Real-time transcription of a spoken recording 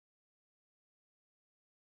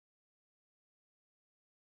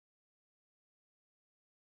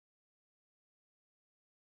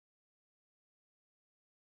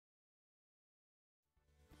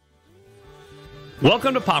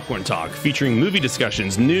Welcome to Popcorn Talk, featuring movie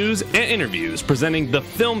discussions, news, and interviews, presenting The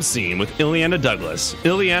Film Scene with Ileana Douglas.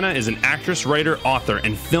 Ileana is an actress, writer, author,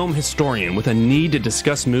 and film historian with a need to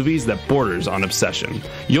discuss movies that borders on obsession.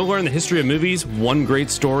 You'll learn the history of movies one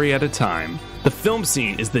great story at a time. The Film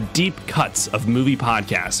Scene is the deep cuts of movie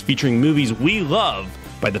podcasts, featuring movies we love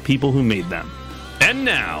by the people who made them. And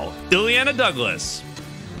now, Ileana Douglas.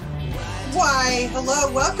 Why,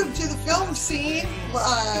 hello, welcome to The Film Scene.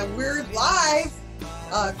 We're live.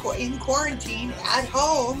 In quarantine at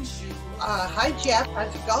home. Hi Jeff,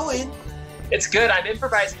 how's it going? It's good. I'm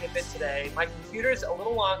improvising a bit today. My computer's a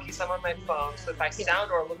little wonky, so I'm on my phone. So if I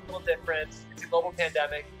sound or look a little different, it's a global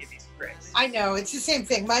pandemic. Give me some grace. I know, it's the same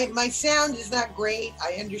thing. My sound is not great.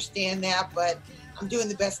 I understand that, but I'm doing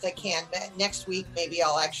the best I can. Next week, maybe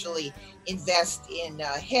I'll actually invest in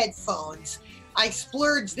headphones. I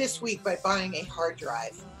splurged this week by buying a hard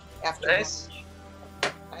drive. After nice.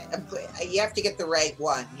 You have to get the right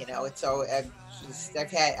one, you know. It's so I've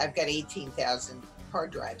got 18,000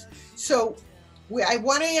 hard drives. So I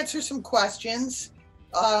want to answer some questions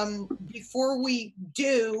before we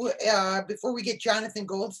get Jonathan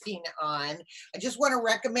Goldstein on. I just want to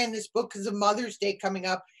recommend this book because of Mother's Day coming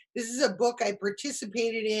up. This is a book I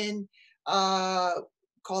participated in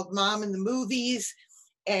called Mom in the Movies.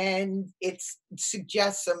 And it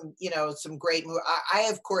suggests some great movies. I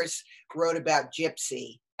of course wrote about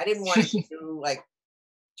Gypsy. I didn't want to do like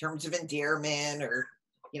Terms of Endearment or,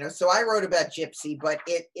 so I wrote about Gypsy, but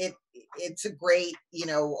it's a great,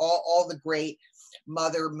 all the great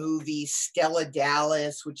mother movies, Stella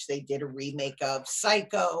Dallas, which they did a remake of,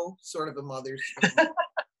 Psycho, sort of a mother's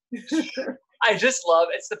I just love,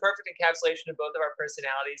 it's the perfect encapsulation of both of our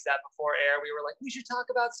personalities that before air, we were like, we should talk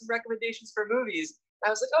about some recommendations for movies. I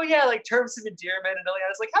was like, oh yeah, like Terms of Endearment, and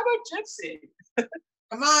Ileana's like, how about Gypsy?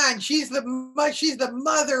 Come on, she's the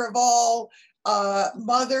mother of all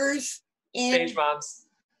mothers. And stage moms.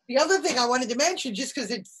 The other thing I wanted to mention, just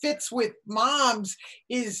because it fits with moms,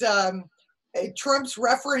 is Trump's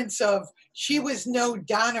reference of she was no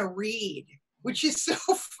Donna Reed, which is so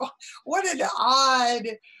fun. What an odd,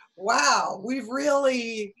 wow, we've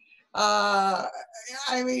really,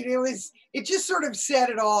 it just sort of said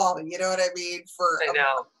it all, you know what I mean? For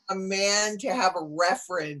a man to have a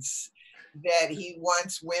reference that he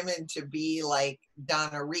wants women to be like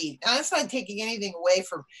Donna Reed. Now, that's not taking anything away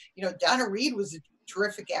from, Donna Reed was a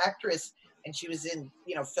terrific actress, and she was in,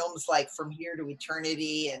 films like From Here to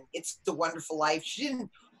Eternity and It's the Wonderful Life. She didn't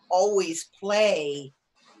always play,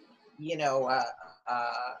 a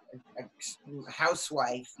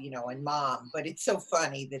housewife, and mom, but it's so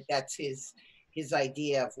funny that that's his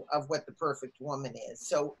idea of what the perfect woman is.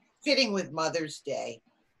 So fitting with Mother's Day.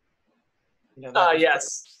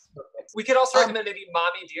 Yes. We could also recommend maybe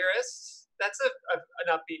Mommy Dearest. That's an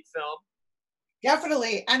upbeat film.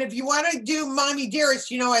 Definitely. And if you want to do Mommy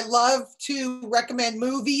Dearest, I love to recommend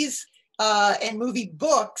movies and movie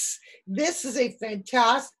books. This is a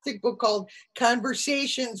fantastic book called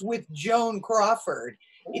Conversations with Joan Crawford.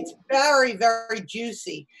 It's very, very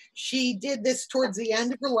juicy. She did this towards the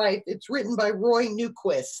end of her life. It's written by Roy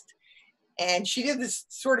Newquist. And she did this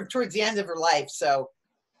sort of towards the end of her life. So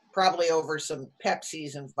probably over some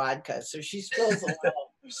Pepsis and vodka. So she spills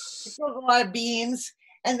a lot of beans.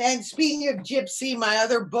 And then speaking of Gypsy, my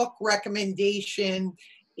other book recommendation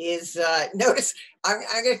is, notice,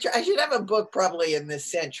 I should have a book probably in this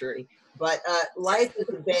century, but Life is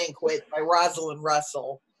a Banquet by Rosalind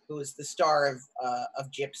Russell, who is the star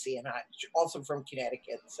of Gypsy, and also from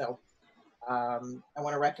Connecticut. So I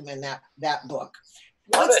want to recommend that book.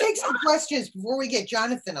 Let's take some questions before we get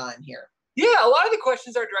Jonathan on here. Yeah, a lot of the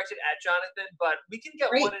questions are directed at Jonathan, but we can get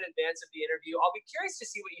one in advance of the interview. I'll be curious to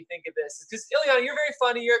see what you think of this. Because, Ileana, you're very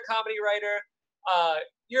funny. You're a comedy writer.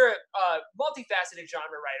 You're a multifaceted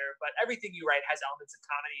genre writer, but everything you write has elements of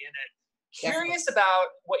comedy in it. Curious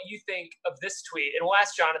about what you think of this tweet, and we'll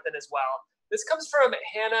ask Jonathan as well. This comes from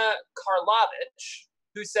Hannah Karlovich,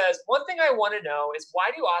 who says, one thing I want to know is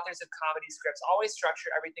why do authors of comedy scripts always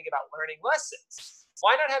structure everything about learning lessons?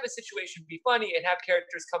 Why not have a situation be funny and have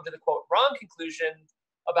characters come to the, quote, wrong conclusion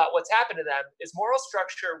about what's happened to them? Is moral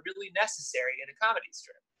structure really necessary in a comedy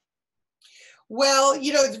strip? Well,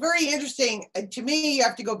 it's very interesting. To me, you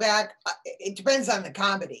have to go back. It depends on the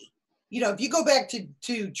comedy. If you go back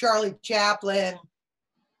to Charlie Chaplin,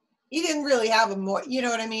 he didn't really have a more, you know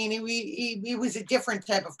what I mean? He was a different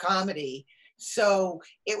type of comedy. So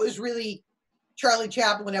it was really Charlie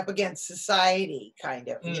Chaplin up against society, kind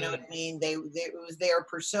of, you know what I mean? It was their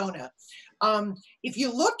persona. If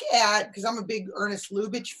you look at, because I'm a big Ernest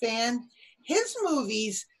Lubitsch fan, his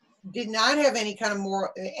movies did not have any kind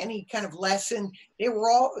of lesson. They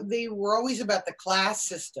were always about the class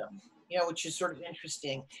system, which is sort of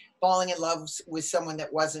interesting, falling in love with someone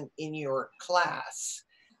that wasn't in your class.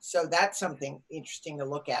 So that's something interesting to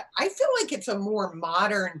look at. I feel like it's a more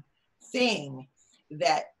modern thing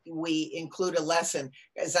that we include a lesson,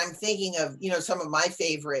 as I'm thinking of, some of my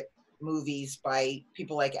favorite movies by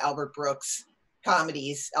people like Albert Brooks,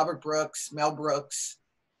 comedies, Albert Brooks, Mel Brooks,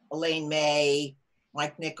 Elaine May,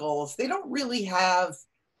 Mike Nichols. They don't really have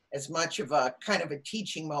as much of a kind of a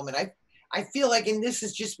teaching moment. I feel like, and this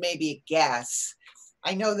is just maybe a guess,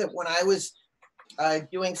 I know that when I was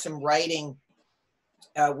doing some writing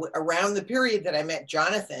around the period that I met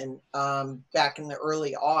Jonathan back in the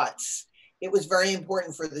early aughts, it was very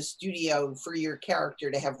important for the studio, for your character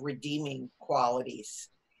to have redeeming qualities,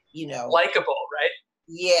 Likeable, right?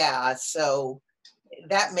 Yeah, so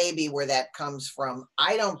that may be where that comes from.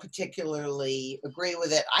 I don't particularly agree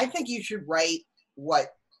with it. I think you should write what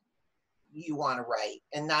you want to write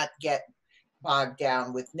and not get bogged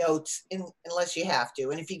down with notes unless you have to.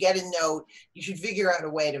 And if you get a note, you should figure out a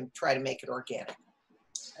way to try to make it organic.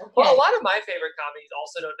 Okay. Well, a lot of my favorite comedies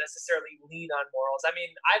also don't necessarily lean on morals. I mean,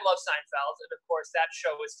 I love Seinfeld, and of course, that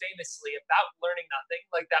show was famously about learning nothing.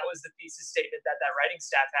 Like, that was the thesis statement that writing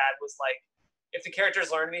staff had, was like, if the characters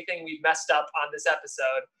learn anything, we've messed up on this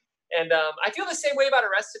episode. And I feel the same way about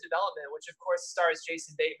Arrested Development, which of course stars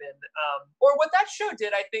Jason Bateman. Or what that show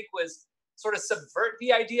did, I think, was sort of subvert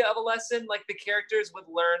the idea of a lesson. Like, the characters would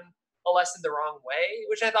learn a lesson the wrong way,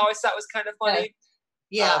 which I always thought was kind of funny.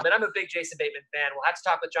 Yeah. And I'm a big Jason Bateman fan. We'll have to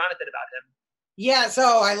talk with Jonathan about him. Yeah,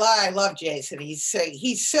 so I love Jason.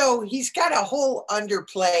 He's got a whole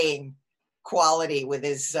underplaying quality with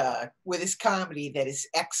his comedy that is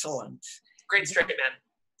excellent. Great straight man.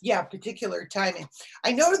 Yeah, particular timing.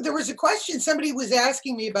 I noted there was a question somebody was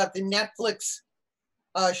asking me about the Netflix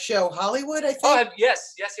show Hollywood, I think. Oh,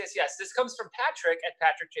 yes. This comes from Patrick at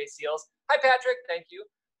Patrick J. Seals. Hi, Patrick. Thank you.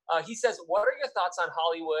 He says, what are your thoughts on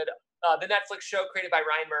Hollywood, the Netflix show created by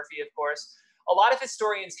Ryan Murphy, of course? A lot of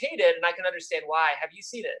historians hate it, and I can understand why. Have you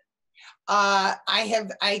seen it?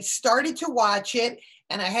 I started to watch it,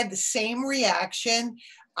 and I had the same reaction.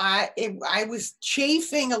 I was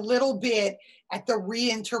chafing a little bit at the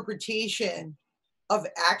reinterpretation of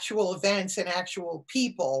actual events and actual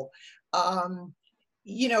people. To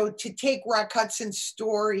take Rock Hudson's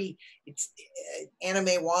story, it's Anna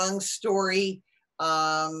May Wong's story.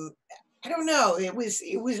 I don't know. It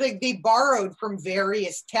was like they borrowed from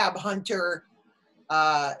various Tab Hunter,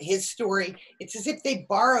 his story. It's as if they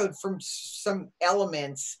borrowed from some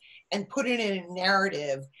elements and put it in a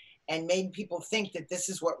narrative and made people think that this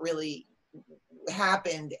is what really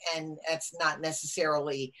happened, and that's not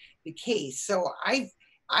necessarily the case. So I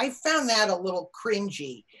found that a little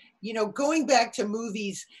cringy. Going back to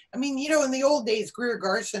movies, I mean, in the old days, Greer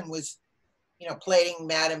Garson was playing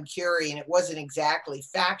Madame Curie, and it wasn't exactly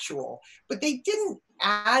factual, but they didn't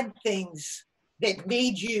add things that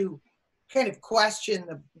made you kind of question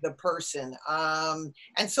the person.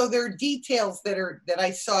 And so there are details that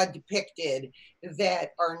I saw depicted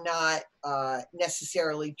that are not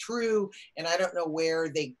necessarily true, and I don't know where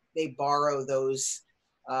they borrow those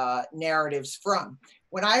narratives from.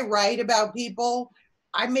 When I write about people,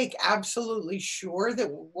 I make absolutely sure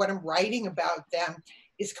that what I'm writing about them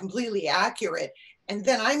is completely accurate. And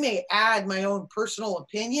then I may add my own personal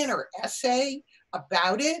opinion or essay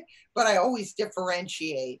about it, but I always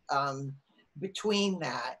differentiate between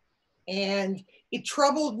that. And it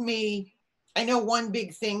troubled me. I know one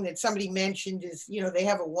big thing that somebody mentioned is, they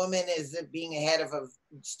have a woman as being a head of a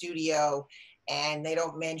studio, and they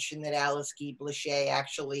don't mention that Alice Guy Blaché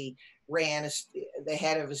actually ran the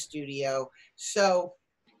head of a studio. So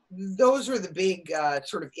those are the big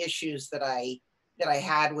sort of issues that I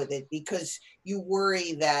had with it, because you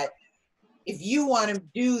worry that if you want to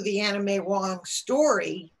do the Anna May Wong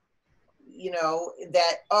story,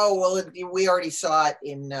 that, we already saw it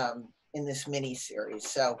in this mini series.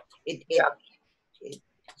 So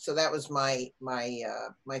so that was my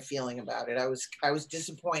feeling about it. I was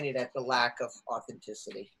disappointed at the lack of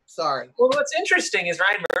authenticity. Sorry. Well, what's interesting is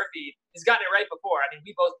Ryan Murphy has gotten it right before. I mean,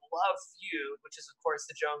 we both love Feud, which is, of course,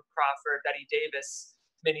 the Joan Crawford, Betty Davis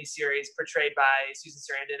miniseries portrayed by Susan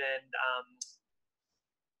Sarandon and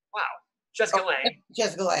Jessica Lange.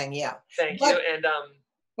 Jessica Lange, yeah. Thank you. And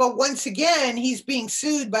but once again, he's being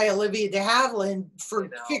sued by Olivia de Havilland for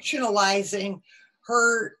fictionalizing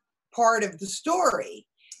her part of the story.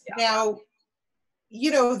 Yeah.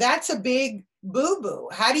 Now, that's a big boo-boo.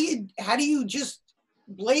 How do you just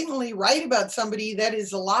blatantly write about somebody that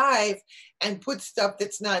is alive and put stuff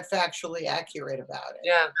that's not factually accurate about it?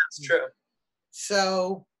 Yeah, it's true.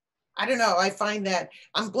 So I don't know. I find that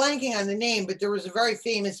I'm blanking on the name, but there was a very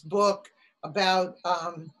famous book about,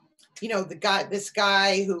 this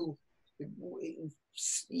guy who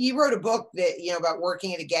he wrote a book that, about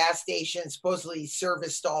working at a gas station. Supposedly he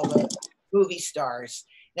serviced all the movie stars.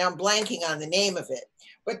 Now I'm blanking on the name of it,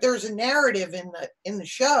 but there's a narrative in the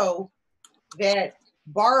show that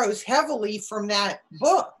borrows heavily from that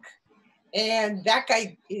book. And that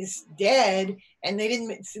guy is dead, and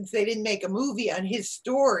since they didn't make a movie on his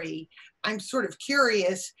story, I'm sort of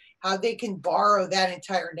curious how they can borrow that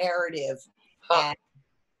entire narrative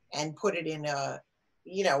and put it in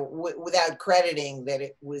without crediting that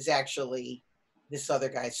it was actually this other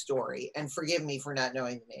guy's story. And forgive me for not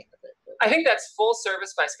knowing the name of it. I think that's Full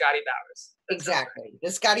Service by Scotty Bowers. Exactly,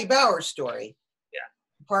 the Scotty Bowers story.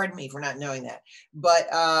 Pardon me for not knowing that. But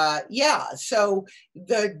so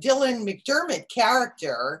the Dylan McDermott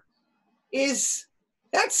character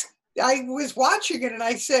I was watching it and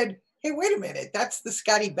I said, hey, wait a minute, that's the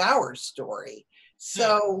Scotty Bowers story.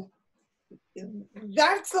 So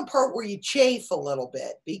that's the part where you chafe a little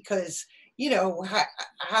bit because,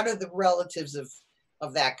 how do the relatives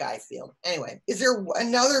of that guy feel? Anyway, is there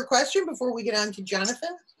another question before we get on to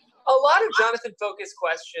Jonathan? A lot of Jonathan-focused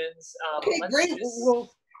questions. Okay, great.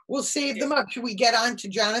 We'll save them up. Should we get on to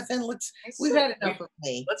Jonathan? We've had enough of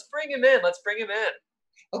me. Let's bring him in.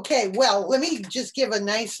 Okay, well, let me just give a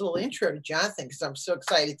nice little intro to Jonathan because I'm so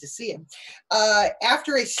excited to see him.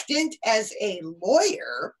 After a stint as a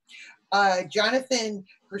lawyer, Jonathan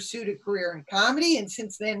pursued a career in comedy, and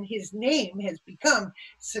since then his name has become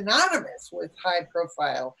synonymous with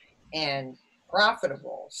high-profile and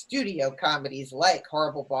profitable studio comedies like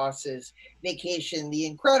Horrible Bosses, Vacation, The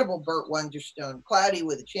Incredible Burt Wonderstone, Cloudy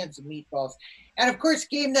with a Chance of Meatballs, and of course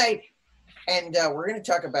Game Night. And we're going to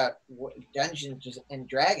talk about Dungeons and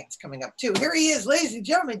Dragons coming up too. Here he is, ladies and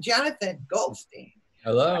gentlemen, Jonathan Goldstein.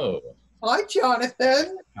 Hello. Hi,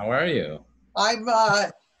 Jonathan. How are you? I'm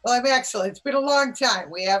excellent. It's been a long time.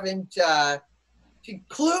 We haven't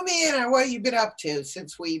clue me in on what you've been up to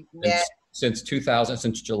since we met. Since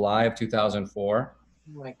July of 2004.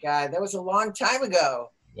 Oh my God, that was a long time ago.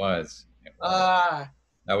 It was. That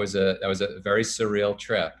was a very surreal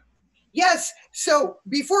trip. Yes. So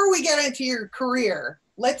before we get into your career,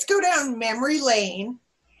 let's go down memory lane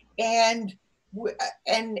and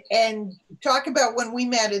talk about when we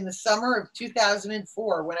met in the summer of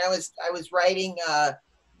 2004 when I was writing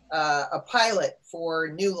a pilot for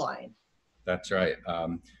New Line. That's right.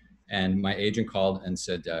 And my agent called and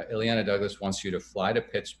said, Ileana Douglas wants you to fly to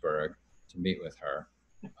Pittsburgh to meet with her.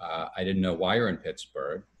 I didn't know why you're in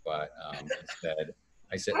Pittsburgh, but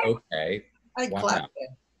I said, okay. I clapped it.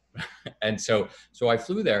 And so I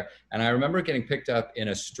flew there, and I remember getting picked up in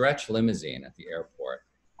a stretch limousine at the airport.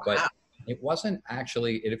 Wow. But it wasn't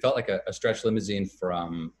actually, it felt like a stretch limousine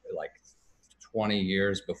from like 20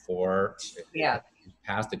 years before. It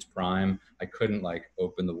past its prime. I couldn't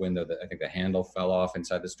open the window. I think the handle fell off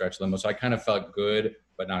inside the stretch limo. So I kind of felt good,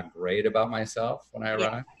 but not great about myself when I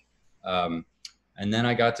arrived. And then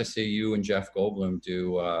I got to see you and Jeff Goldblum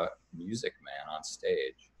do Music Man on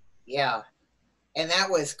stage. Yeah. And that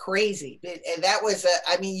was crazy. And that was,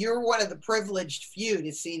 you're one of the privileged few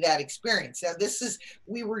to see that experience. Now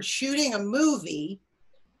we were shooting a movie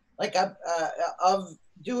of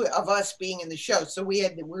us being in the show. So we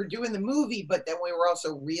were doing the movie, but then we were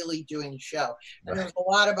also really doing the show. And there was a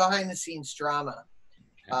lot of behind the scenes drama.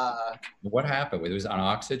 What happened? It was on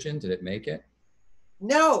oxygen. Did it make it?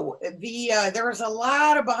 No, there was a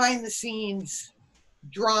lot of behind the scenes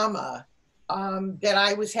drama that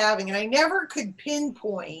I was having, and I never could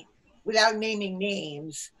pinpoint without naming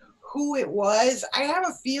names who it was. I have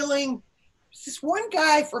a feeling this one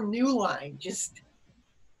guy from New Line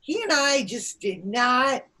he and I just did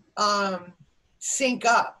not sync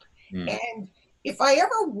up. And if I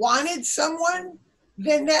ever wanted someone,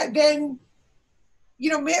 then I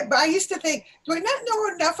used to think, do I not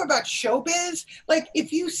know enough about showbiz? Like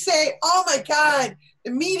if you say, oh my God,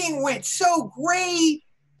 the meeting went so great,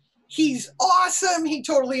 he's awesome, he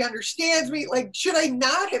totally understands me. Like, should I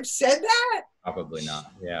not have said that? Probably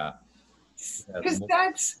not, yeah. Because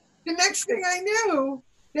that's the next thing I knew,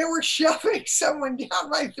 they were shoving someone down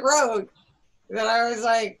my throat that I was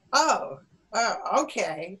like,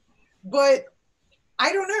 okay. But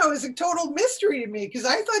I don't know, it was a total mystery to me because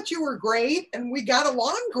I thought you were great and we got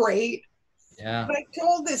along great. Yeah. But I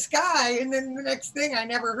told this guy, and then the next thing I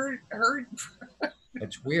never heard.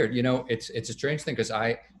 It's weird. It's a strange thing because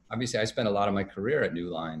I spent a lot of my career at New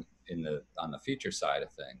Line on the feature side of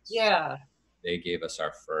things. Yeah. They gave us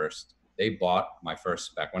they bought my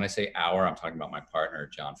first spec. When I say our, I'm talking about my partner,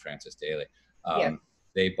 John Francis Daly.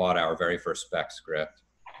 They bought our very first spec script.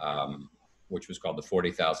 which was called The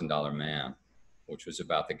 $40,000 Man, which was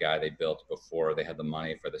about the guy they built before they had the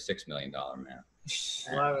money for the $6 million man.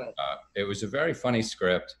 Love it. It was a very funny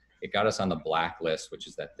script. It got us on the blacklist, which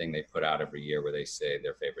is that thing they put out every year where they say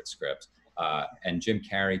their favorite scripts. And Jim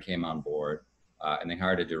Carrey came on board, and they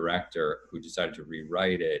hired a director who decided to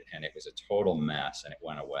rewrite it, and it was a total mess, and it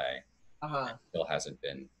went away. It still hasn't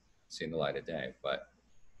been seen the light of day, but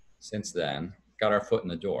since then, got our foot in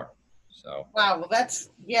the door. So wow, well that's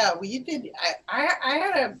well you did. I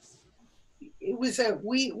had a. It was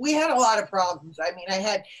we had a lot of problems. I mean,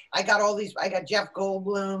 I got Jeff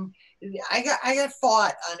Goldblum. I got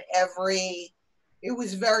fought on every. It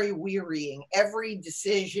was very wearying. Every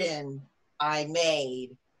decision I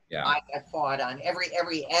made, I got fought on.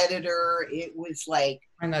 Every editor. It was like.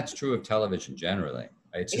 And that's true of television generally.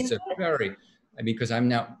 It's a very. I mean, because I'm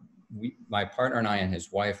now. My partner and I and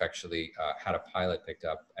his wife actually had a pilot picked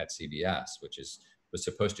up at CBS, which was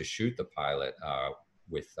supposed to shoot the pilot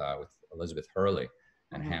with Elizabeth Hurley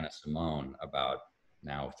and Hannah Simone about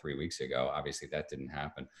now 3 weeks ago. Obviously, that didn't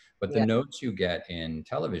happen. But the notes you get in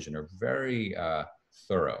television are very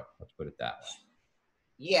thorough. Let's put it that way.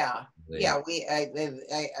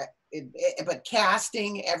 But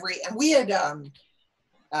casting and we had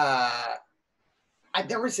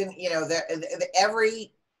there was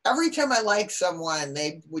every time I liked someone,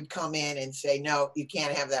 they would come in and say, no, you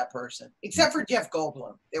can't have that person, except for Jeff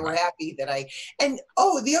Goldblum. They were happy that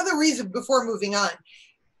the other reason, before moving on,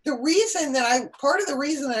 part of the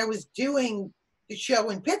reason that I was doing the show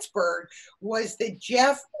in Pittsburgh was that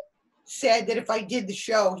Jeff said that if I did the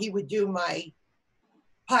show, he would do my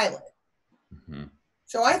pilot. Mm-hmm.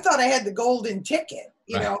 So I thought I had the golden ticket,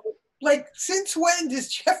 you know, like since when does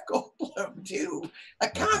Jeff Goldblum do a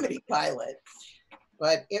comedy pilot?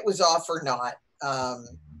 But it was off or not.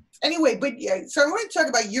 Anyway, so I want to talk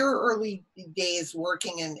about your early days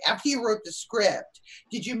working, and after you wrote the script,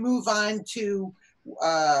 did you move on to,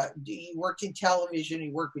 you worked in television,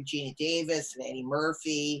 you worked with Gina Davis and Eddie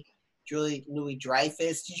Murphy, Louis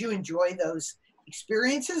Dreyfus. Did you enjoy those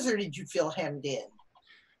experiences, or did you feel hemmed in?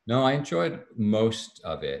 No, I enjoyed most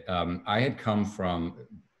of it. I had come from,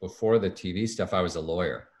 before the TV stuff, I was a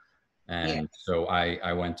lawyer. And so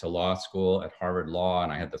I went to law school at Harvard Law,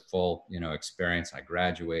 and I had the full, experience. I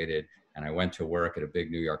graduated and I went to work at a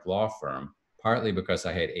big New York law firm, partly because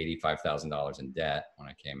I had $85,000 in debt when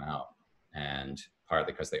I came out, and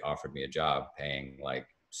partly because they offered me a job paying like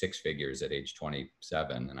 6 figures at age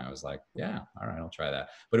 27. And I was like, yeah, all right, I'll try that.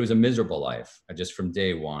 But it was a miserable life. From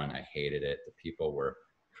day one, I hated it. The people were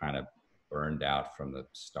kind of burned out from the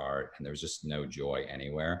start, and there was just no joy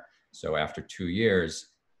anywhere. So after 2 years,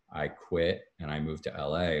 I quit and I moved to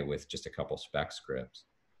LA with just a couple spec scripts,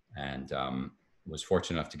 and was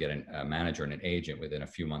fortunate enough to get a manager and an agent within a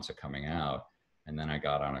few months of coming out. And then I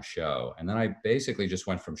got on a show, and then I basically just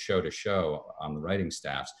went from show to show on the writing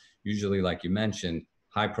staffs, usually, like you mentioned,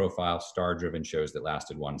 high profile, star driven shows that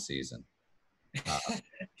lasted 1 season.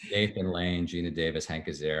 Nathan Lane, Gina Davis, Hank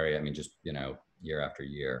Azaria, I mean, just, year after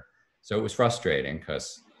year. So it was frustrating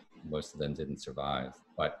because most of them didn't survive.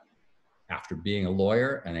 But after being a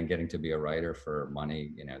lawyer and then getting to be a writer for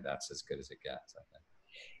money, that's as good as it gets, I think.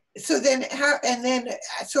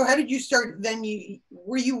 So how did you start then?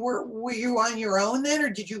 Were you on your own then,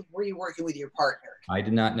 or were you working with your partner? I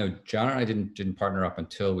did not know. John and I didn't partner up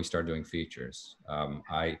until we started doing features.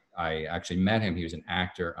 I actually met him. He was an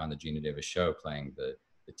actor on the Gina Davis show playing the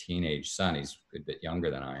teenage son. He's a good bit younger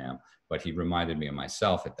than I am, but he reminded me of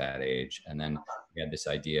myself at that age. And then we had this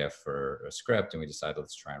idea for a script, and we decided,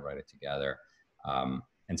 let's try and write it together.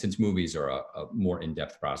 And since movies are a more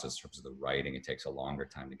in-depth process in terms of the writing, it takes a longer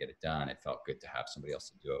time to get it done. It felt good to have somebody else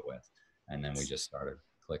to do it with. And then we just started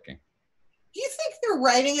clicking. Do you think that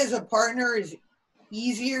writing as a partner is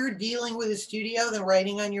easier dealing with a studio than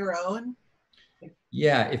writing on your own?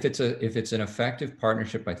 Yeah, if it's an effective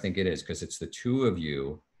partnership, I think it is, because it's the two of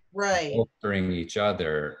you bolstering each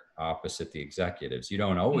other opposite the executives. You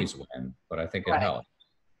don't always win, but I think it helps.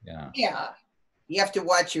 Yeah. Yeah. You have to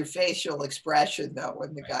watch your facial expression though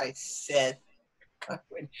when the guy said, I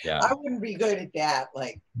wouldn't be good at that.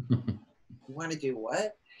 Like, you want to do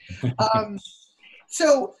what?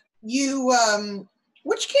 So you,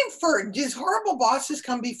 which came first? Does Horrible Bosses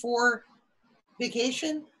come before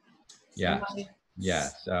Vacation? Yeah.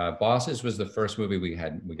 Yes. Bosses was the first movie we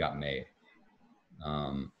got made,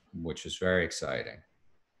 which was very exciting.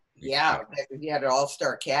 Yeah, you had an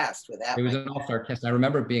all-star cast with that. It was an all-star cast. I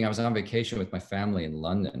remember I was on vacation with my family in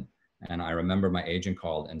London, and I remember my agent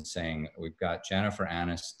called and saying, we've got Jennifer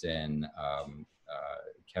Aniston,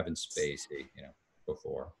 Kevin Spacey,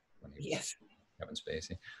 before when he was Kevin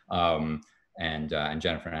Spacey. and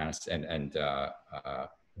Jennifer Aniston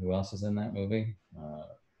who else is in that movie?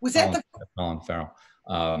 Was that Colin Farrell?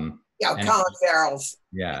 Yeah, Colin Farrell's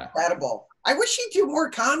incredible. I wish he'd do more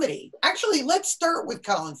comedy. Actually, let's start with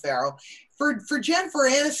Colin Farrell. For Jennifer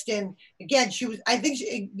Aniston, again,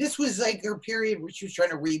 this was like her period where she was trying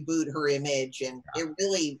to reboot her image, and it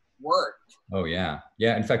really worked. Oh yeah.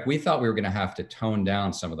 In fact, we thought we were going to have to tone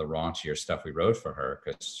down some of the raunchier stuff we wrote for her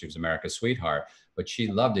because she was America's sweetheart, but she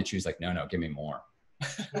loved it. She was like, no, give me more.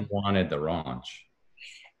 She wanted the raunch.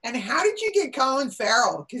 And how did you get Colin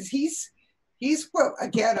Farrell? Because he's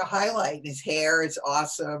again a highlight. His hair is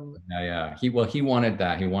awesome. Yeah. He wanted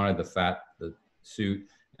that. He wanted the suit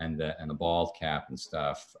and the bald cap and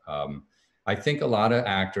stuff. I think a lot of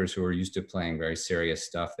actors who are used to playing very serious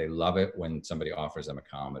stuff, they love it when somebody offers them a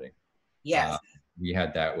comedy. Yes. We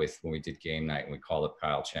had that when we did Game Night and we called up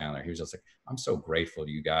Kyle Chandler. He was just like, I'm so grateful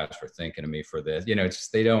to you guys for thinking of me for this. It's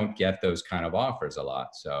just, they don't get those kind of offers a lot.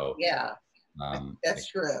 So yeah, that's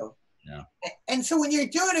true. Yeah. And so when you're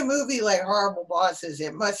doing a movie like Horrible Bosses,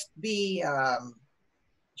 it must be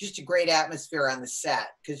just a great atmosphere on the set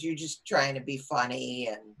because you're just trying to be funny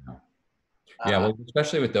and. Well,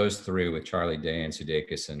 especially with those three, with Charlie Day and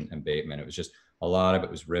Sudeikis and Bateman, it was just a lot of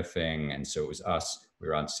it was riffing, and so it was us. We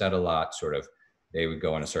were on set a lot. Sort of, they would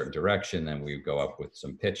go in a certain direction, then we would go up with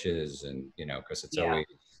some pitches, and because it's always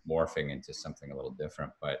morphing into something a little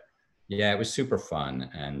different. But yeah, it was super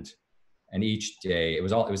fun, and each day it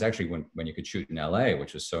was actually when you could shoot in LA,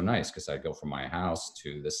 which was so nice because I'd go from my house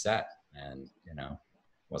to the set, and it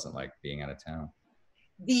wasn't like being out of town.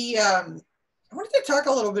 I wanted to talk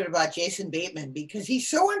a little bit about Jason Bateman because he's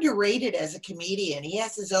so underrated as a comedian. He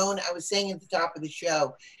has his own, I was saying at the top of the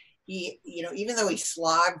show, he, even though he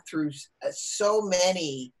slogged through so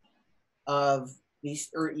many of these,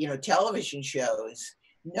 television shows,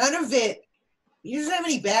 none of it, he doesn't have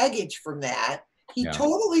any baggage from that. He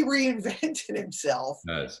totally reinvented himself.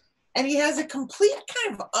 Nice. And he has a complete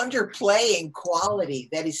kind of underplaying quality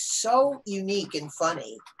that is so unique and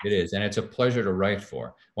funny. It is, and it's a pleasure to write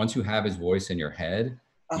for. Once you have his voice in your head,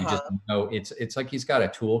 you just know it's like he's got a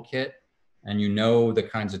toolkit, and the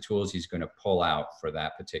kinds of tools he's going to pull out for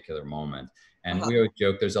that particular moment. And we always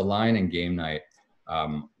joke, there's a line in Game Night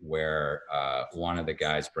where one of the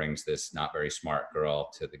guys brings this not very smart girl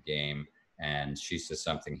to the game, and she says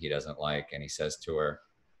something he doesn't like, and he says to her,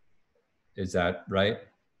 "Is that right,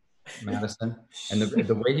 Madison?" And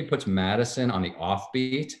the way he puts Madison on the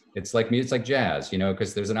offbeat, it's like jazz,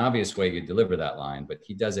 because there's an obvious way you deliver that line, but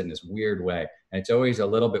he does it in this weird way, and it's always a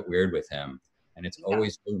little bit weird with him, and it's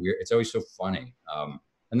always so weird. It's always so funny.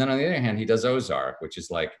 And then on the other hand, he does Ozark, which is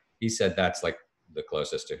like he said that's like the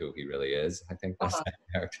closest to who he really is. I think that's that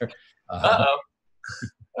character.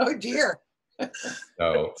 Oh dear.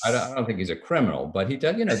 So I don't think he's a criminal, but he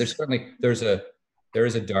does. There's certainly there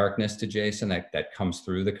is a darkness to Jason that comes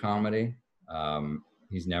through the comedy.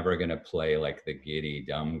 He's never going to play like the giddy,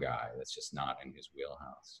 dumb guy. That's just not in his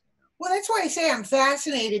wheelhouse. Well, that's why I say I'm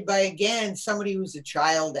fascinated by, again, somebody who's a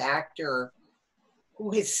child actor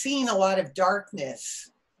who has seen a lot of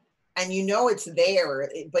darkness. And it's there,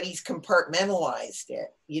 but he's compartmentalized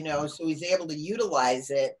it, so he's able to utilize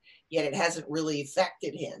it, yet it hasn't really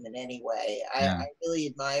affected him in any way. I really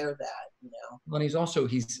admire that, Well, and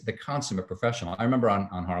he's the consummate professional. I remember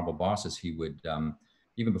on Horrible Bosses, he would,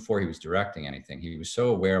 even before he was directing anything, he was so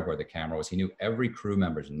aware of where the camera was. He knew every crew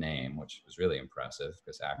member's name, which was really impressive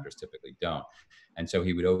because actors typically don't. And so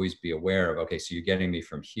he would always be aware of, okay, so you're getting me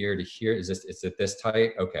from here to here. Is it this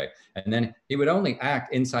tight? Okay. And then he would only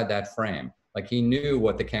act inside that frame. Like he knew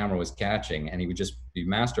what the camera was catching and he would just be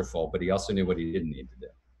masterful, but he also knew what he didn't need to do.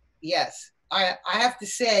 Yes. I have to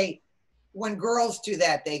say, when girls do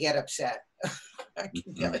that, they get upset. I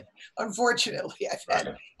can tell you. Unfortunately,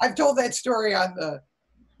 I've told that story on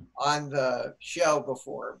the show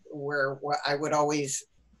before, where I would always,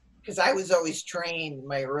 because I was always trained in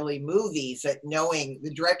my early movies at knowing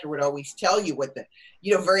the director would always tell you what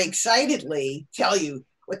very excitedly tell you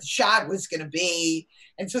what the shot was going to be.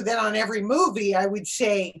 And so then on every movie, I would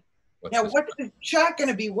say, now, what's the shot going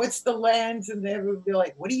to be? What's the lens? And they would be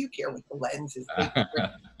like, what do you care what the lens is?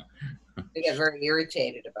 They get very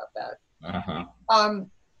irritated about that.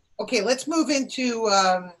 Okay, let's move into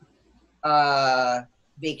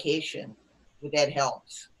Vacation with Ed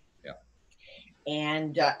Helms. Yeah.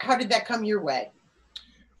 And how did that come your way?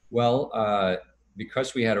 Well,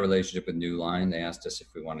 because we had a relationship with New Line, they asked us if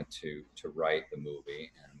we wanted to write the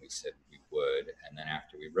movie, and we said we would. And then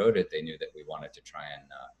after we wrote it, they knew that we wanted to try and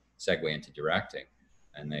segue into directing.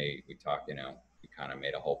 And we talked, we kind of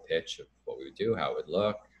made a whole pitch of what we would do, how it would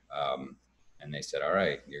look. And they said, all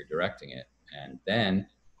right, you're directing it. And then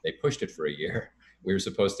they pushed it for a year. We were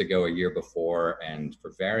supposed to go a year before, and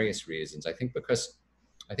for various reasons, I think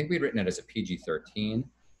we'd written it as a PG-13,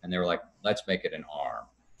 and they were like, let's make it an R.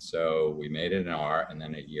 So we made it an R, and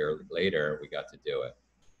then a year later, we got to do it.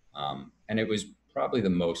 And it was probably the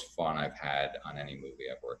most fun I've had on any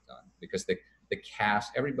movie I've worked on, because the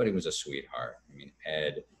cast, everybody was a sweetheart. I mean,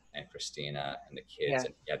 Ed and Christina and the kids,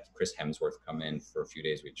 and you had Chris Hemsworth come in for a few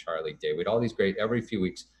days with Charlie Day. We had all these great, every few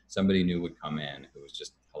weeks, somebody new would come in who was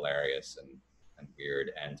just hilarious and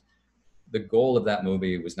weird. And the goal of that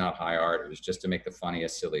movie was not high art. It was just to make the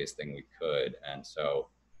funniest, silliest thing we could. And so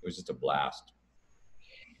it was just a blast.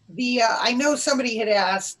 I know somebody had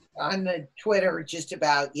asked on the Twitter just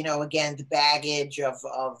about, again, the baggage of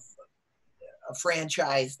a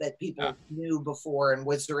franchise that people knew before, and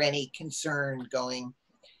was there any concern going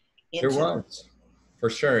into There was, for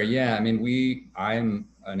sure. Yeah. I mean, I'm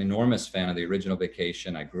an enormous fan of the original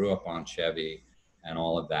Vacation. I grew up on Chevy and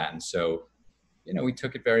all of that. And so, we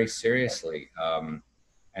took it very seriously.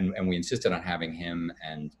 And we insisted on having him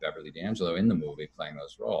and Beverly D'Angelo in the movie playing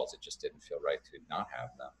those roles. It just didn't feel right to not have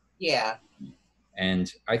them. Yeah.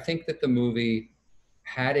 And I think that the movie,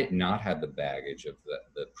 had it not had the baggage of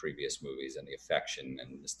the previous movies and the affection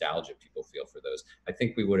and nostalgia people feel for those, I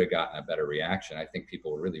think we would have gotten a better reaction. I think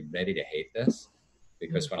people were really ready to hate this,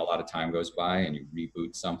 because when a lot of time goes by and you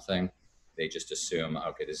reboot something, they just assume,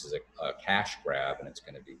 okay, this is a cash grab and it's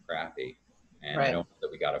going to be crappy. And I don't know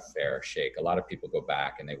that we got a fair shake. A lot of people go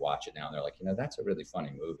back and they watch it now and they're like, that's a really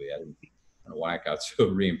funny movie. I don't know why it got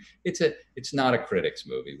so reamed. It's not a critic's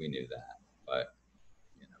movie. We knew that, but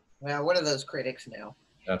Well, what are those critics now?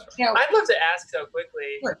 That's right. Yeah. I'd love to ask so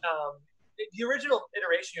quickly. Sure. The original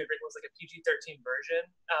iteration you had written was like a PG-13 version.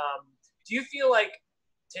 Do you feel like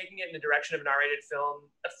taking it in the direction of an R-rated film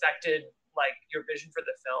affected like your vision for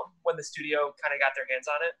the film when the studio kind of got their hands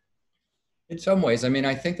on it? In some ways, I mean,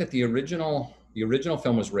 I think that the original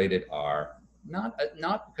film was rated R, not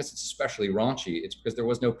because it's especially raunchy. It's because there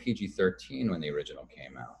was no PG-13 when the original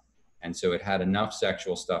came out, and so it had enough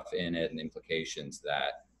sexual stuff in it and implications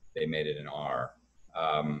that they made it an R.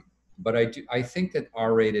 But I think that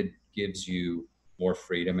R-rated gives you more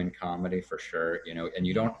freedom in comedy for sure. And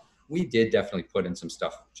we did definitely put in some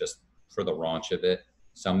stuff just for the raunch of it.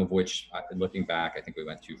 Some of which, looking back, I think we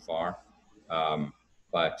went too far.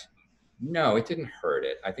 But no, it didn't hurt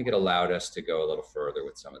it. I think it allowed us to go a little further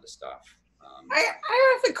with some of the stuff. I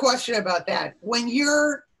have a question about that.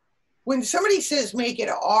 When somebody says make it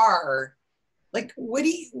R, like what do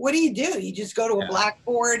you do? You just go to a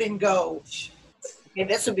blackboard and go, "Hey,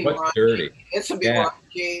 this would be raunchy. This would be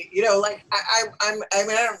raunchy." Like I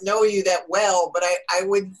mean, I don't know you that well, but I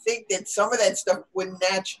would think that some of that stuff would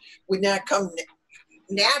not come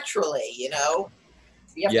naturally. You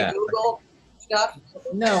have to Google stuff.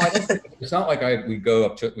 No, I don't think it's not like we go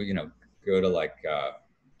up to go to like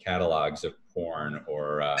catalogs of porn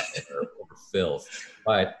or filth,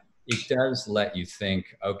 but it does let you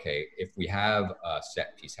think, okay, if we have a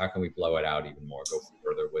set piece, how can we blow it out even more, go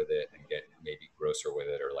further with it and get maybe grosser with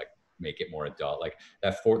it, or like make it more adult. Like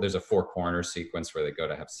there's a four corner sequence where they go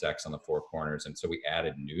to have sex on the four corners. And so we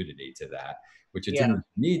added nudity to that, which it didn't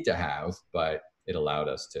need to have, but it allowed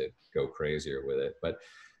us to go crazier with it. But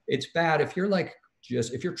it's bad if you're like,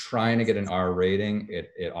 if you're trying to get an R rating,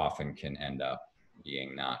 it often can end up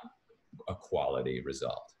being not a quality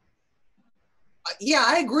result. Yeah,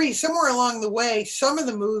 I agree. Somewhere along the way, some of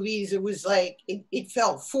the movies, it was like, it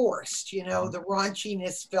felt forced, the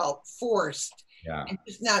raunchiness felt forced. Yeah. And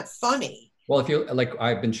it's not funny. Well, if you like,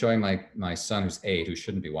 I've been showing my son who's 8, who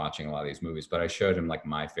shouldn't be watching a lot of these movies, but I showed him like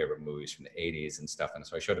my favorite movies from the 80s and stuff. And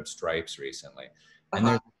so I showed him Stripes recently. And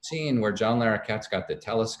there's a scene where John Larroquette's got the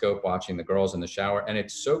telescope watching the girls in the shower. And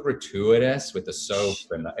it's so gratuitous with the soap.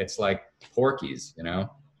 And it's like Porky's, Yeah.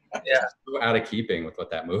 It's so out of keeping with what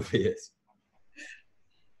that movie is.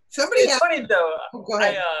 It's funny though.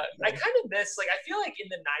 I kind of miss, like, I feel like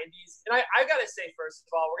in the 90s, and I gotta say, first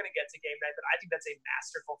of all, we're gonna get to Game Night, but I think that's a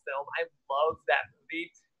masterful film. I love that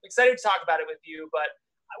movie. I'm excited to talk about it with you, but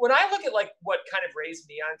when I look at like what kind of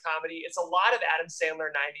raised me on comedy, it's a lot of Adam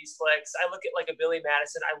Sandler 90s flicks. I look at like a Billy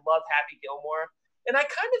Madison. I love Happy Gilmore. And I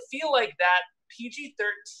kind of feel like that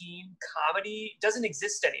PG-13 comedy doesn't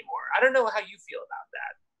exist anymore. I don't know how you feel about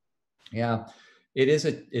that. Yeah.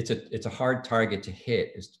 It's a hard target to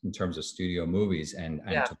hit in terms of studio movies and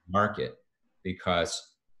to market, because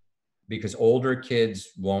older kids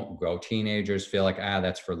won't go. Teenagers feel like,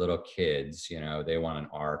 that's for little kids, they want an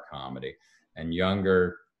R comedy, and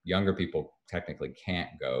younger people technically can't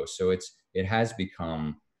go. So it has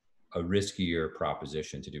become a riskier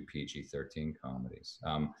proposition to do PG-13 comedies.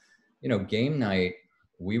 Game Night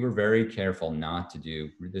we were very careful not to do,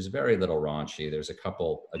 there's very little raunchy. There's a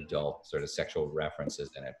couple adult sort of sexual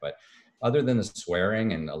references in it, but other than the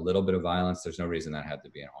swearing and a little bit of violence, there's no reason that had to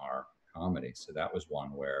be an R comedy. So that was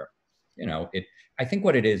one where, you know, I think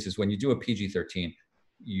what it is when you do a PG-13,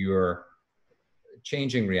 you're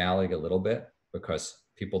changing reality a little bit because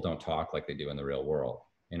people don't talk like they do in the real world.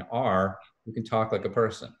 In R, you can talk like a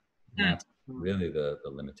person. And that's really the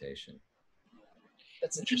limitation.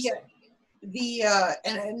 That's interesting.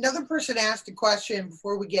 And another person asked a question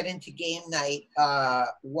before we get into game night.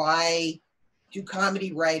 Why do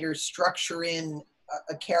comedy writers structure in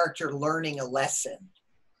a character learning a lesson?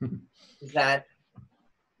 Is that?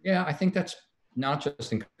 Yeah, I think that's not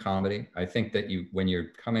just in comedy. I think that when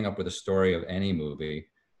you're coming up with a story of any movie,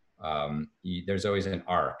 there's always an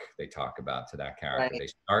arc they talk about to that character. Right. They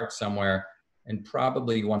start somewhere, and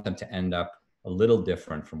probably you want them to end up a little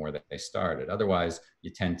different from where they started. Otherwise,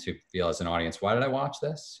 you tend to feel as an audience, why did I watch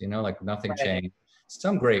this? You know, like nothing changed.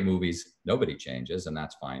 Some great movies, nobody changes, and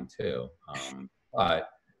that's fine too. But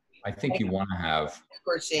I think you want to have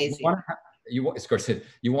Scorsese.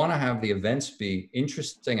 You want to have the events be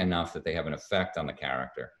interesting enough that they have an effect on the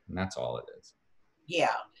character, and that's all it is.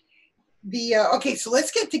 Yeah. Okay, so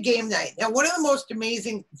let's get to game night. Now, one of the most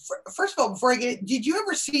amazing, first of all, before I get, did you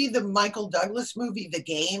ever see the Michael Douglas movie, The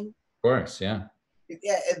Game? Of course, yeah. Did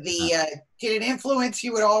it influence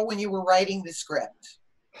you at all when you were writing the script?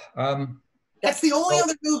 That's the only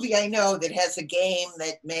other movie I know that has a game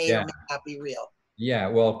that may or may not be real. Yeah,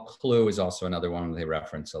 well, Clue is also another one they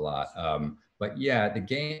reference a lot. But yeah, the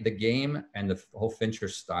game and the whole Fincher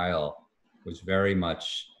style was very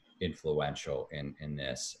much influential in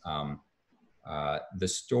this. The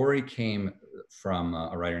story came from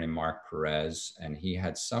a writer named Mark Perez, and he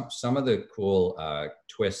had some of the cool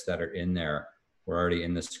twists that are in there were already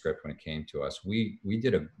in the script when it came to us. We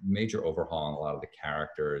did a major overhaul on a lot of the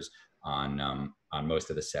characters, on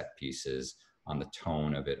most of the set pieces, on the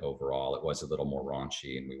tone of it overall. It was a little more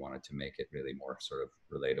raunchy, and we wanted to make it really more sort of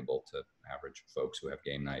relatable to average folks who have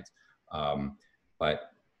game nights.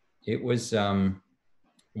 But it was,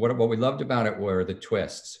 what we loved about it were the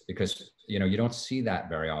twists, because, you know, you don't see that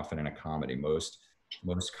very often in a comedy. Most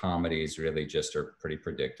comedies really just are pretty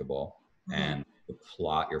predictable, and the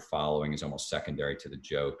plot you're following is almost secondary to the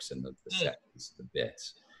jokes and the set pieces, the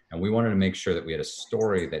bits. And we wanted to make sure that we had a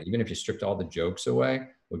story that, even if you stripped all the jokes away,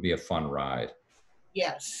 would be a fun ride.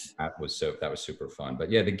 Yes. That was super fun.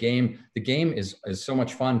 But yeah, the game is so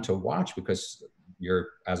much fun to watch, because you're,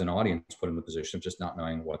 as an audience, put in the position of just not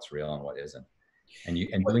knowing what's real and what isn't. And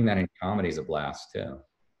doing that in comedy is a blast too.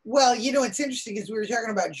 Well, you know, it's interesting because we were talking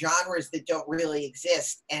about genres that don't really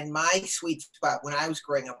exist. And my sweet spot when I was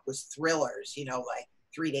growing up was thrillers, you know, like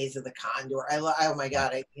 3 Days of the Condor. Oh my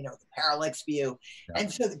God, The Parallax View. Yeah.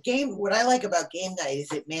 And so the game, what I like about game night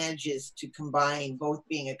is it manages to combine both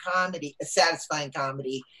being a comedy, a satisfying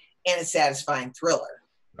comedy, and a satisfying thriller.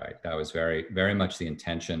 Right. That was very, very much the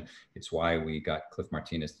intention. It's why we got Cliff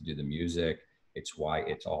Martinez to do the music. It's why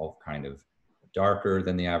it's all kind of darker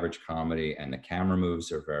than the average comedy, and the camera moves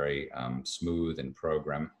are very smooth and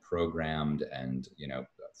programmed and, you know,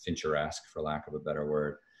 Fincher-esque, for lack of a better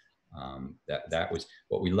word. That was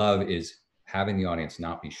what we love, is having the audience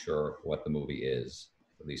not be sure what the movie is,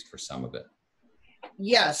 at least for some of it.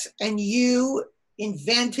 Yes, and you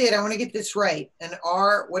invented, I want to get this right, an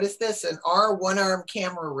R one-arm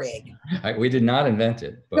camera rig. We did not invent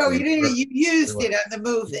it. But no, you didn't. You used it on the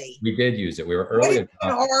movie. We did use it. We were early. An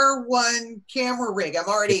R1 camera rig. I'm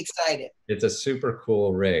already excited. It's a super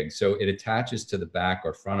cool rig. So it attaches to the back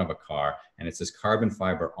or front of a car, and it's this carbon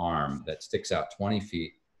fiber arm that sticks out 20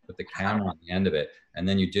 feet with the camera on the end of it, and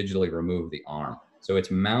then you digitally remove the arm. So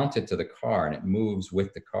it's mounted to the car, and it moves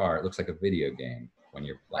with the car. It looks like a video game when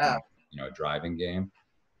you're playing, a driving game.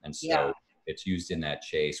 And so it's used in that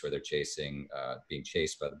chase where they're chasing, being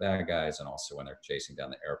chased by the bad guys, and also when they're chasing down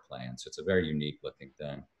the airplane. So it's a very unique looking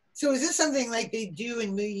thing. So is this something like they do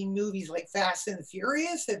in movies like Fast and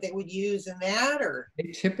Furious that they would use in that, or?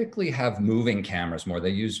 They typically have moving cameras more. They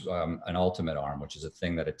use an ultimate arm, which is a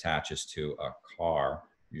thing that attaches to a car,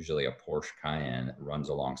 usually a Porsche Cayenne, that runs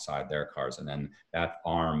alongside their cars. And then that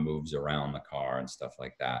arm moves around the car and stuff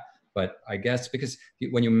like that. But I guess because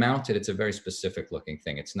when you mount it, it's a very specific looking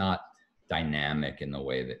thing. It's not dynamic in the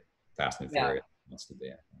way that Fast and Furious wants to be.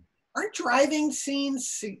 Aren't driving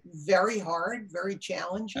scenes very hard, very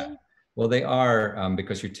challenging? Yeah. Well, they are,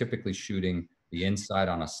 because you're typically shooting the inside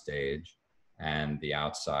on a stage and the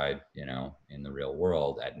outside, in the real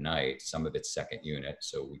world at night. Some of it's second unit,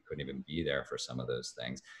 so we couldn't even be there for some of those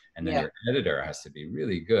things. And then your editor has to be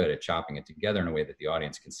really good at chopping it together in a way that the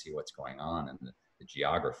audience can see what's going on and the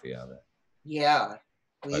geography of it. Yeah.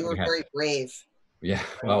 Well, you were very brave. Yeah,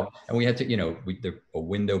 well, and we had to, a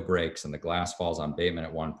window breaks and the glass falls on Bateman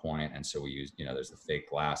at one point, and so we used, there's the fake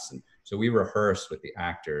glass, and so we rehearsed with the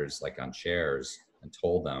actors like on chairs and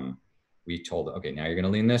we told them, okay, now you're going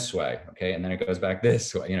to lean this way, okay, and then it goes back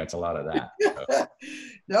this way. It's a lot of that. So.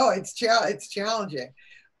 No, it's challenging.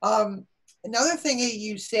 Another thing that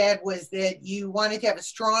you said was that you wanted to have a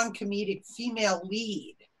strong comedic female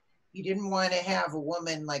lead. You didn't want to have a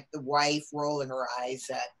woman like the wife rolling her eyes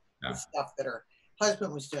at the stuff that her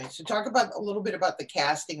husband was doing. So talk about a little bit about the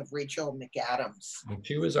casting of Rachel McAdams.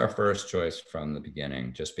 She was our first choice from the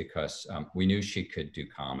beginning, just because we knew she could do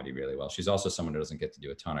comedy really well. She's also someone who doesn't get to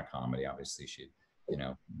do a ton of comedy. Obviously, she,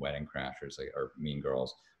 Wedding Crashers or Mean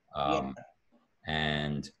Girls,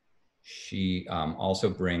 and she also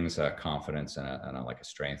brings a confidence and a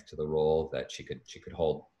strength to the role that she could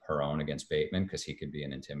hold her own against Bateman, because he could be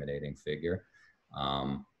an intimidating figure.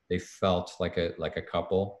 They felt like a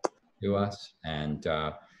couple to us, and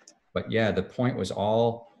but yeah, the point was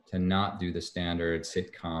all to not do the standard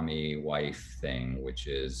sitcom-y wife thing, which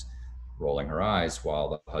is rolling her eyes while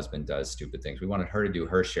the husband does stupid things. We wanted her to do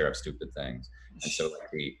her share of stupid things, and so like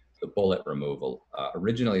the bullet removal.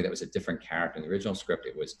 Originally, that was a different character. In the original script,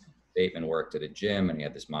 it was Bateman worked at a gym and he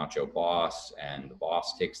had this macho boss, and the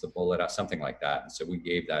boss takes the bullet out, something like that. And so we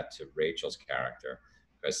gave that to Rachel's character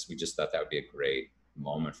because we just thought that would be a great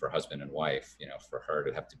moment for husband and wife, for her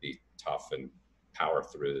to have to be tough and power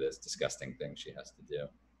through this disgusting thing she has to do.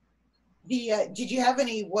 Did you have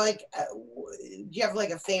any do you have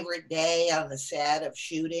like a favorite day on the set of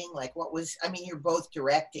shooting? Like you're both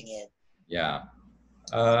directing it. Yeah.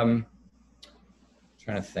 Trying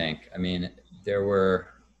to think. There were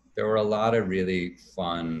a lot of really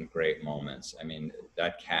fun, great moments.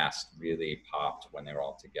 That cast really popped when they were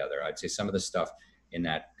all together. I'd say some of the stuff in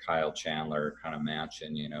that Kyle Chandler kind of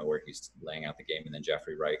mansion, where he's laying out the game, and then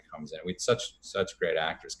Jeffrey Wright comes in. We had such great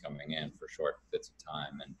actors coming in for short bits of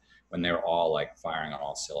time, and when they were all like firing on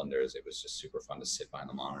all cylinders, it was just super fun to sit behind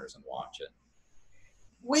the monitors and watch it.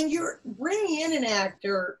 When you're bringing in an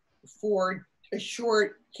actor for a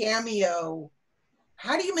short cameo,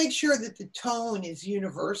 how do you make sure that the tone is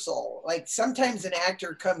universal? Like sometimes an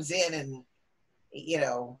actor comes in and,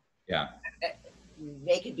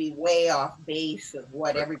 they could be way off base of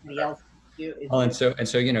what everybody else do. And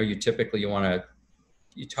so you typically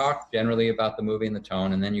you talk generally about the movie and the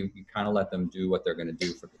tone, and then you kind of let them do what they're going to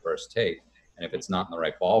do for the first take. And if it's not in the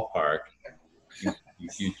right ballpark,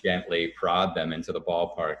 you gently prod them into the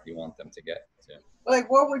ballpark you want them to get to.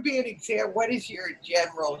 Like, what would be an example? What is your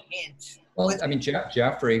general hint? Well,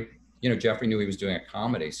 Jeffrey knew he was doing a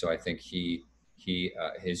comedy, so I think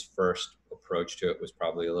his first approach to it was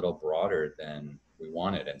probably a little broader than we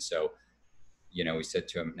wanted. And so, we said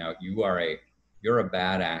to him, now you're a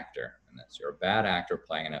bad actor in this. You're a bad actor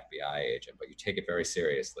playing an FBI agent, but you take it very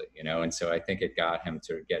seriously, And so I think it got him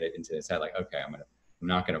to get it into his head, like, okay, I'm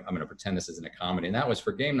gonna pretend this isn't a comedy. And that was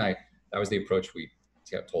for game night. That was the approach we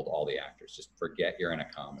told all the actors, just forget you're in a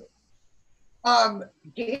comedy.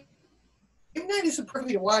 Game night is a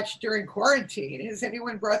perfect to watch during quarantine. Has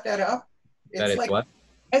anyone brought that up? It's like what?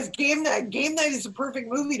 As game night is a perfect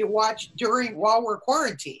movie to watch while we're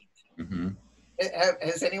quarantined. Mm-hmm.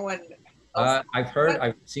 Has anyone?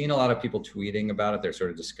 I've seen a lot of people tweeting about it. They're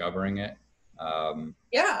sort of discovering it. But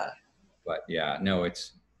yeah, no,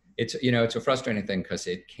 it's a frustrating thing because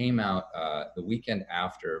it came out the weekend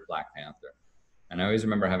after Black Panther. And I always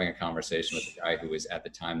remember having a conversation with the guy who was at the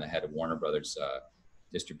time the head of Warner Brothers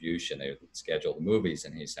distribution. They would schedule the movies,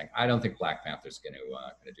 and he's saying, "I don't think Black Panther's going to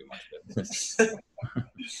do much business."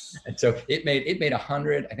 And so it made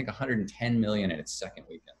 $110 million in its second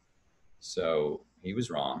weekend. So he was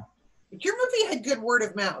wrong. But your movie had good word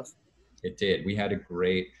of mouth. It did. We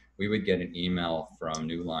would get an email from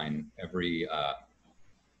New Line every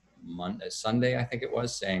Sunday, I think it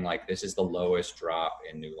was, saying like, this is the lowest drop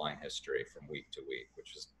in New Line history from week to week,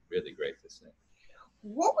 which was really great to see.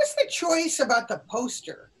 What was the choice about the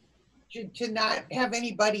poster to not have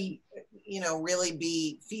anybody, really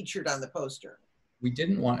be featured on the poster? We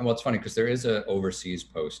didn't want, well, it's funny because there is an overseas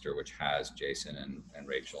poster which has Jason and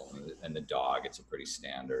Rachel and the dog. It's a pretty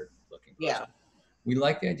standard looking poster. Yeah. We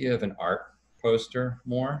like the idea of an art poster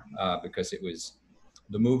more because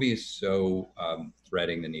the movie is so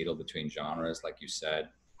threading the needle between genres, like you said.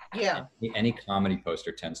 Yeah. Any comedy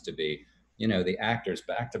poster tends to be, the actors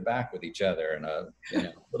back to back with each other and a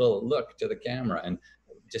little look to the camera, and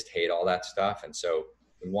just hate all that stuff. And so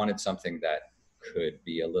we wanted something that could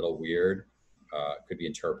be a little weird, could be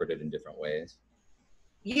interpreted in different ways.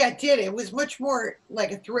 Yeah, it did. It was much more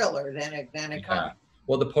like a thriller than a comedy.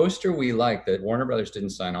 Well, the poster we liked that Warner Brothers didn't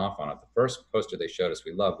sign off on it. The first poster they showed us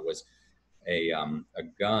we loved was a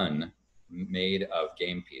gun made of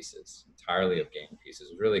game pieces, entirely of game pieces.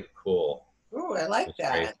 It was really cool. Oh, I like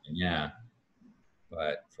that. Yeah,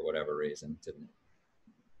 but for whatever reason, didn't.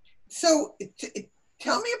 So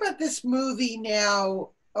tell me about this movie now.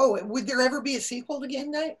 Oh, would there ever be a sequel to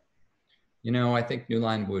Game Night? You know, I think New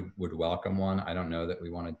Line would welcome one. I don't know that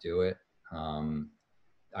we want to do it.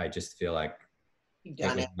 I just feel like it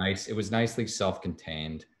was nice. It was nicely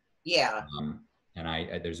self-contained. Yeah.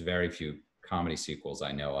 And there's very few comedy sequels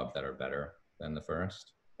I know of that are better than the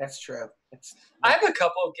first. That's true. I have a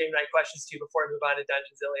couple of Game Night questions too before I move on to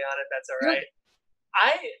Dungeons, Ileana, if that's all right.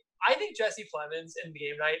 I think Jesse Plemons in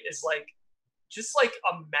Game Night is just like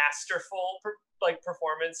a masterful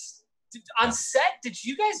performance. On set, did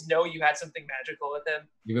you guys know you had something magical with him?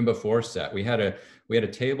 Even before set, we had a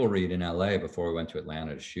table read in LA before we went to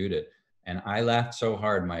Atlanta to shoot it, and I laughed so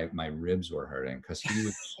hard my ribs were hurting because he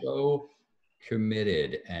was so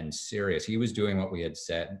committed and serious. He was doing what we had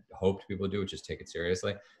said, hoped people would do, which is take it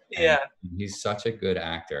seriously. Yeah, and he's such a good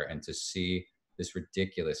actor, and to see this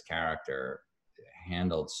ridiculous character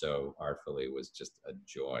handled so artfully was just a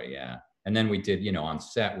joy. Yeah, and then we did, on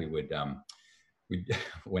set we would.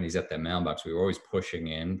 When he's at the mailbox, we were always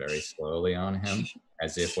pushing in very slowly on him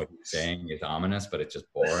as if what he's saying is ominous, but it's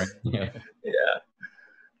just boring. Yeah.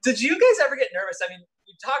 Did you guys ever get nervous? I mean,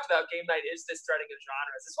 we talked about Game Night is this threading of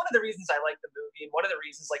genres. It's one of the reasons I like the movie, and one of the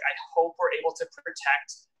reasons I hope we're able to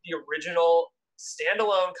protect the original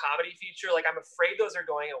standalone comedy feature. I'm afraid those are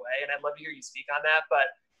going away, and I'd love to hear you speak on that.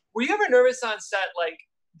 But were you ever nervous on set?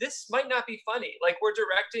 This might not be funny. We're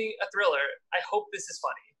directing a thriller. I hope this is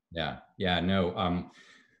funny. Yeah, no.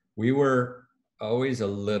 We were always a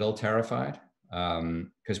little terrified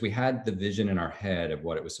because we had the vision in our head of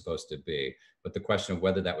what it was supposed to be, but the question of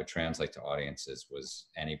whether that would translate to audiences was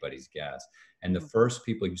anybody's guess. And the first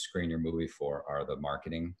people you screen your movie for are the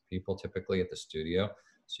marketing people, typically at the studio.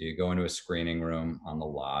 So you go into a screening room on the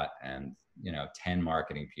lot, and 10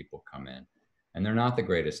 marketing people come in, and they're not the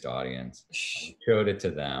greatest audience. We showed it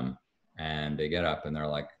to them, and they get up and they're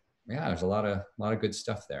like, yeah, there's a lot of good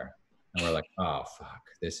stuff there. And we're like, oh, fuck,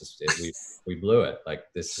 this is it. We blew it.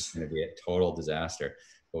 This is going to be a total disaster.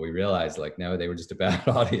 But we realized no, they were just a bad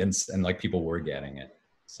audience, and people were getting it.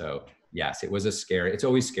 So yes, it was it's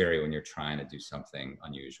always scary when you're trying to do something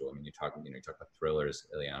unusual. I mean, you talk about thrillers,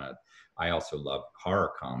 Ileana. I also love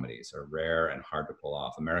horror comedies, are rare and hard to pull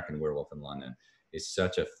off. American Werewolf in London is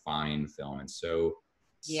such a fine film, and such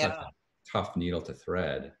a tough needle to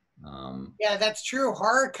thread. Yeah, that's true.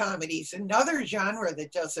 Horror comedies, another genre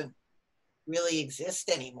that doesn't really exist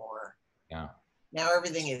anymore. Yeah. Now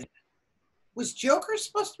everything is. Was Joker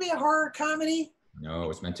supposed to be a horror comedy? No, it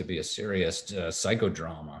was meant to be a serious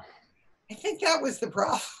psychodrama. I think that was the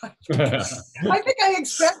problem. I think I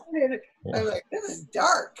expected it. I was like, this is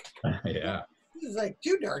dark. Yeah. This is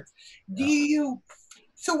too dark.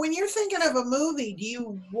 So when you're thinking of a movie, do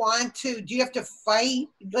you have to fight?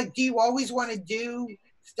 Do you always want to do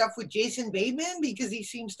stuff with Jason Bateman because he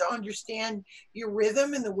seems to understand your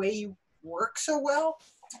rhythm and the way you work so well?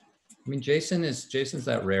 I mean, Jason's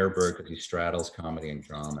that rare bird because he straddles comedy and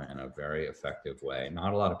drama in a very effective way.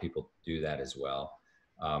 Not a lot of people do that as well.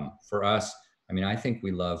 For us, I mean, I think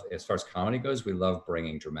we love, as far as comedy goes, we love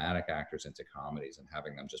bringing dramatic actors into comedies and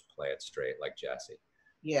having them just play it straight like Jesse.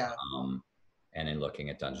 Yeah. And in looking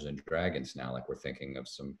at Dungeons and Dragons now, we're thinking of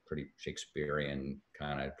some pretty Shakespearean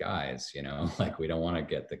kind of guys, we don't want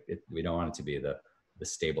to we don't want it to be the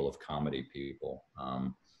stable of comedy people.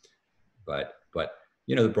 But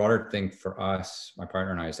the broader thing for us, my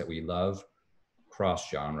partner and I, is that we love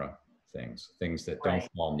cross-genre things that don't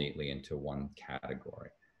fall neatly into one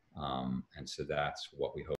category. And so that's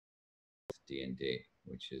what we hope with D&D,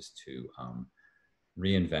 which is to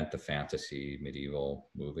reinvent the fantasy medieval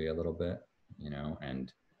movie a little bit.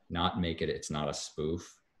 And not make it's not a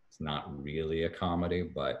spoof. It's not really a comedy,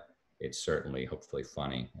 but it's certainly, hopefully,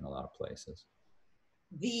 funny in a lot of places.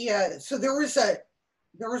 So there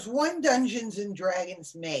was one Dungeons and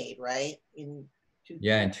Dragons made, right? In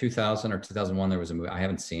 2000 or 2001, there was a movie. I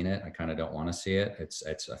haven't seen it. I kind of don't want to see it. It's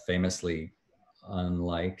a famously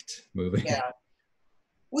unliked movie. Yeah.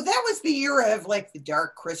 Well, that was the era of the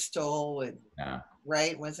Dark Crystal, and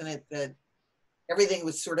right? Wasn't it that? Everything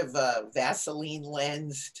was sort of Vaseline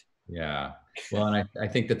lensed. Yeah. Well, and I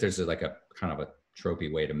think that there's a kind of a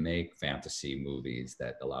tropey way to make fantasy movies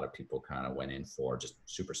that a lot of people kind of went in for, just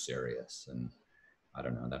super serious. And I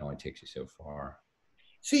don't know, that only takes you so far.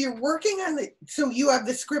 So you're working on so you have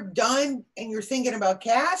the script done and you're thinking about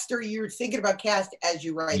cast, or you're thinking about cast as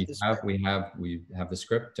you write the script? We have the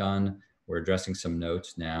script done. we're addressing some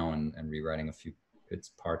notes now and rewriting a few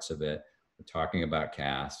bits, parts of it. We're talking about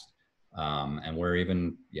cast. And we're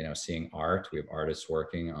even, seeing art. We have artists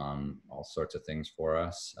working on all sorts of things for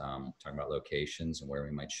us, talking about locations and where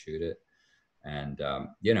we might shoot it. And,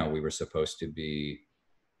 we were supposed to be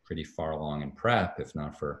pretty far along in prep, if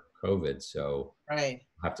not for COVID. So right.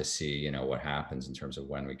 we'll have to see, what happens in terms of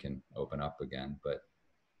when we can open up again, but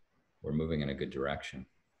we're moving in a good direction.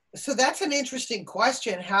 So that's an interesting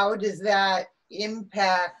question. How does that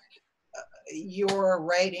impact your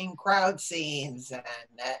writing crowd scenes? And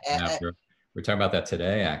we're talking about that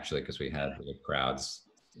today, actually, because we had crowds.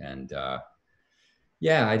 And I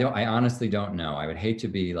honestly don't know. I would hate to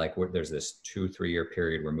be like, there's this 2-3 year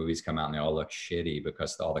period where movies come out and they all look shitty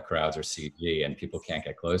because all the crowds are CG and people can't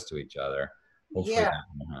get close to each other. Hopefully that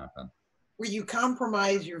won't happen. Where you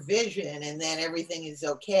compromise your vision and then everything is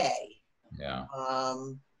okay. Yeah.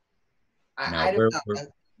 I don't know.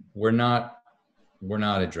 We're not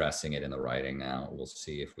addressing it in the writing now. We'll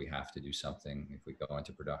see if we have to do something, if we go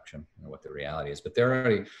into production, what the reality is. But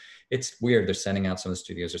it's weird. They're sending out, some of the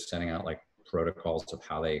studios are sending out like protocols of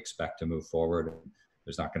how they expect to move forward.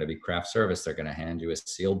 There's not going to be craft service. They're going to hand you a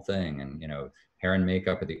sealed thing, and hair and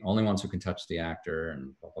makeup are the only ones who can touch the actor,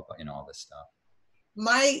 and blah, blah, blah, all this stuff.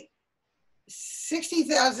 My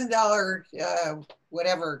 $60,000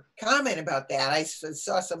 whatever comment about that, I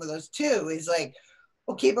saw some of those too, is like,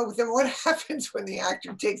 okay, but then what happens when the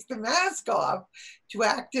actor takes the mask off to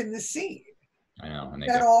act in the scene? I know. And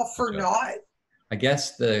is that all for naught? I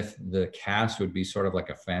guess the cast would be sort of like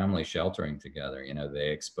a family sheltering together. They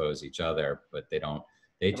expose each other, but they talk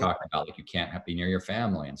about like, you can't be near your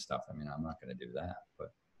family and stuff. I mean, I'm not going to do that,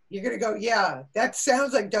 but. You're going to go, yeah, that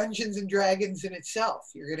sounds like Dungeons and Dragons in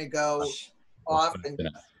itself. You're going to go off and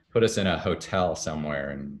put us in a hotel somewhere.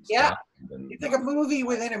 And it's like a movie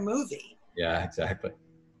within a movie. Yeah, exactly.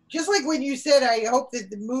 Just like when you said, I hope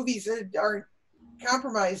that the movies aren't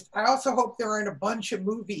compromised. I also hope there aren't a bunch of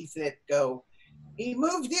movies that go, he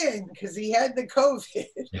moved in because he had the COVID.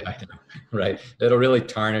 Yeah, I know. Right. It'll really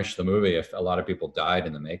tarnish the movie if a lot of people died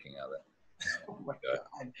in the making of it. Oh my God.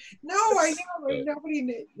 No, I know.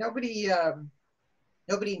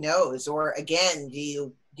 Nobody knows. Or again, do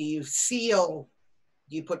you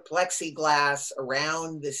put plexiglass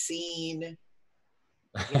around the scene?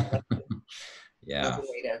 Yeah.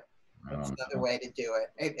 That's another way to do it.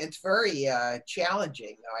 It's very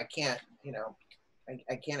challenging, though. I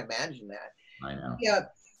can't imagine that. I know. Yeah.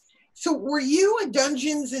 So were you a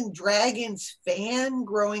Dungeons and Dragons fan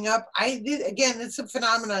growing up? I did. Again, it's a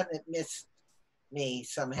phenomenon that missed me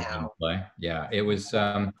somehow. Yeah, it was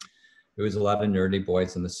a lot of nerdy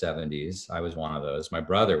boys in the 70s. I was one of those. My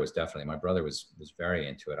brother was very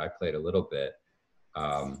into it. I played a little bit.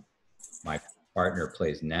 My partner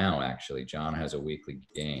plays now, actually. John has a weekly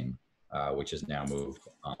game, which has now moved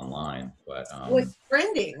online. But it's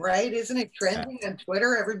trending, right? Isn't it trending on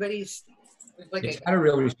Twitter? Everybody's like, it's had a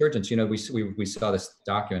real resurgence. We saw this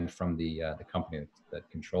document from the company that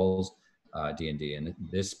controls D&D, and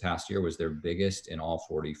this past year was their biggest in all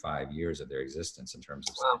 45 years of their existence in terms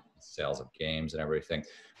of sales of games and everything.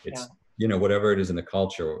 It's whatever it is in the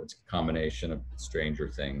culture, it's a combination of Stranger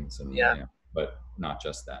Things and but not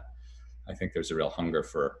just that. I think there's a real hunger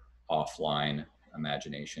for offline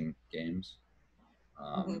imagination games,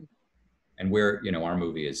 and where our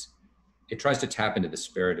movie it tries to tap into the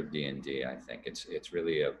spirit of D&D. I think it's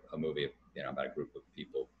really a movie about a group of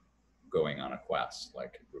people going on a quest,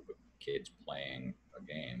 like a group of kids playing a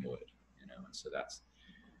game would, and so that's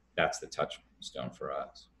the touchstone for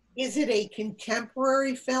us. Is it a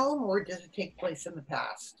contemporary film or does it take place in the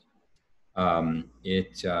past?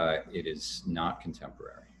 It is not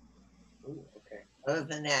contemporary. Ooh, okay. Other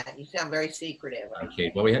than that, you sound very secretive.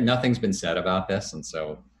 Okay. Well, nothing's been said about this, and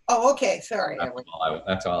so. Oh, okay. Sorry.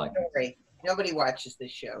 That's all I can say. Nobody watches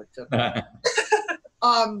this show. It's okay.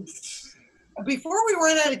 Before we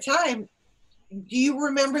run out of time, do you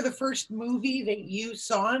remember the first movie that you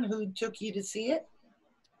saw and who took you to see it?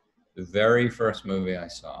 The very first movie I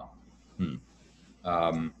saw.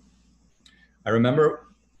 I remember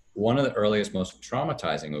one of the earliest, most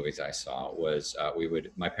traumatizing movies I saw was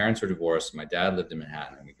my parents were divorced. My dad lived in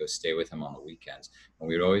Manhattan, and we'd go stay with him on the weekends. And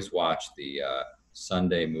we'd always watch the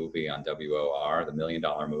Sunday movie on WOR, the $1 Million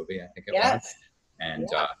Movie, I think it was. And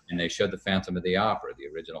they showed the Phantom of the Opera, the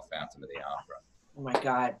original Phantom of the Opera. Oh my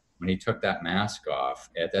God. When he took that mask off,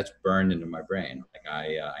 that's burned into my brain. Like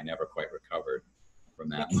I never quite recovered from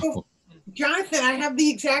that. Jonathan, I have the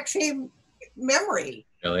exact same memory.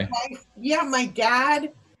 Really? My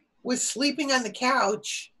dad was sleeping on the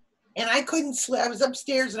couch and I couldn't sleep. I was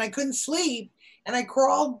upstairs and I couldn't sleep. And I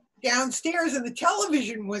crawled downstairs and the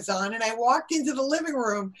television was on, and I walked into the living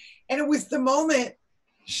room, and it was the moment.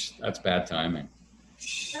 That's bad timing.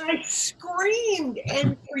 And I screamed,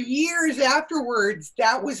 and for years afterwards,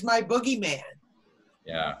 that was my boogeyman.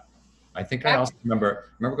 Yeah, I think I also remember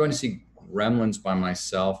going to see Gremlins by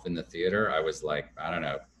myself in the theater. I was like, I don't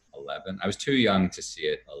know, 11. I was too young to see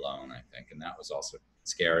it alone, I think, and that was also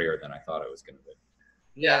scarier than I thought it was going to be.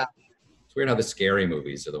 Yeah. It's weird how the scary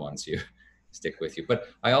movies are the ones you stick with you. But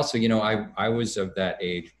I also, you know, I was of that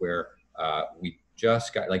age where we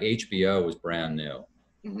just got, like, HBO was brand new.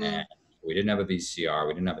 Mm-hmm. And we didn't have a VCR.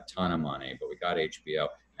 We didn't have a ton of money, but we got HBO.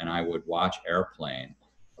 And I would watch Airplane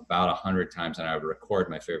about 100 times, and I would record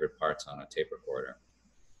my favorite parts on a tape recorder.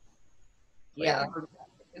 Yeah.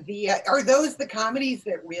 Are those the comedies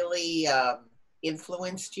that really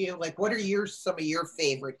influenced you? Like, what are some of your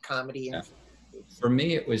favorite comedy? Yeah. For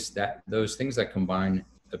me, it was those things that combine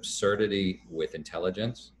absurdity with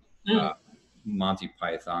intelligence. Monty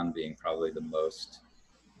Python being probably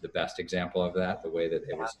the best example of that. The way that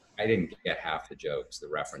it was, I didn't get half the jokes, the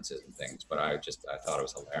references and things, but I thought it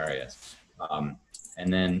was hilarious.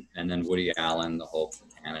 And then Woody Allen, the whole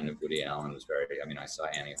canon of Woody Allen was I saw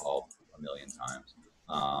Annie Hall a million times.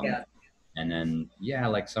 And then,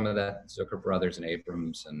 like some of that Zucker Brothers and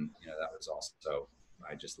Abrams, and, you know, that was also,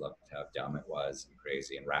 I just loved how dumb it was and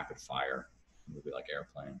crazy, and Rapid Fire, a movie like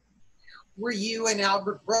Airplane. Were you an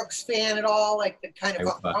Albert Brooks fan at all? Like the kind of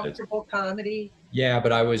uncomfortable comedy? Yeah,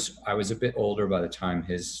 but I was a bit older by the time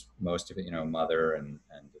most of it, you know, Mother and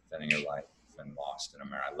Defending Your Life and Lost in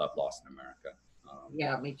America. I love Lost in America.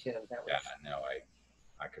 Yeah, me too.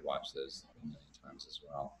 I could watch those a million times as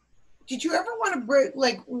well. Did you ever want to break,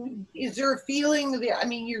 like, is there a feeling that, I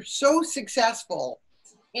mean, you're so successful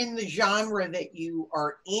in the genre that you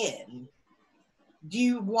are in, do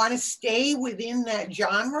you want to stay within that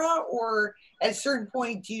genre, or at a certain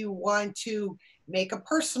point do you want to make a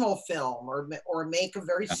personal film or make a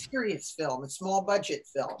very serious film, a small budget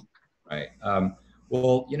film? Right.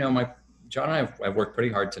 Well, you know, John and I have worked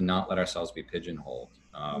pretty hard to not let ourselves be pigeonholed.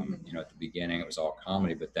 You know, at the beginning it was all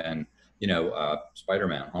comedy, but then, you know,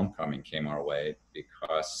 Spider-Man: Homecoming came our way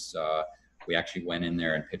because we actually went in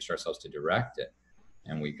there and pitched ourselves to direct it,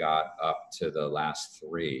 and we got up to the last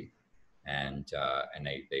 3. And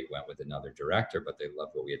they went with another director, but they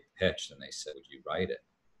loved what we had pitched, and they said, "Would you write it?"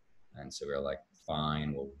 And so we were like,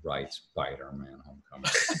 "Fine, we'll write Spider-Man: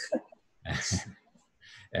 Homecoming."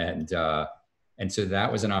 and so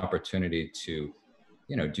that was an opportunity to,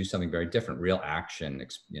 you know, do something very different, real action,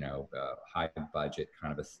 you know, high budget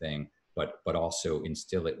kind of a thing, but also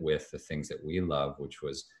instill it with the things that we love, which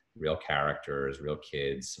was real characters, real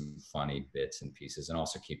kids, some funny bits and pieces, and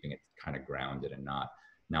also keeping it kind of grounded and not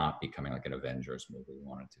becoming like an Avengers movie. We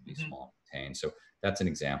want it to be small and contained. So that's an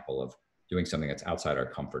example of doing something that's outside our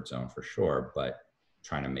comfort zone for sure, but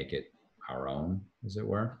trying to make it our own, as it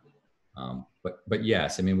were. But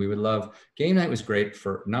yes, I mean, we would love, Game Night was great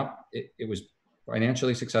it was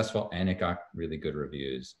financially successful, and it got really good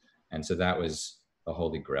reviews. And so that was a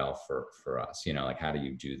holy grail for us, you know, like, how do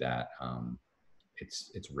you do that?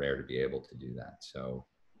 It's rare to be able to do that. So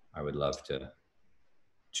I would love to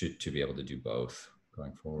be able to do both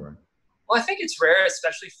going forward. Well, I think it's rare,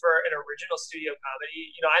 especially for an original studio comedy.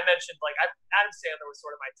 You know, I mentioned, like, Adam Sandler was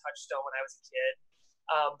sort of my touchstone when I was a kid.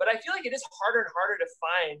 But I feel like it is harder and harder to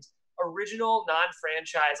find original,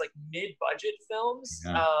 non-franchise, like, mid-budget films.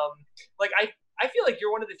 Yeah. Like, I feel like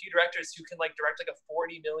you're one of the few directors who can, like, direct like a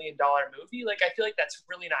 $40 million movie. Like, I feel like that's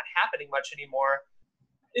really not happening much anymore.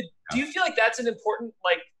 Do you feel like that's an important,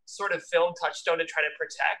 like, sort of film touchstone to try to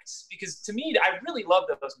protect? Because to me, I really love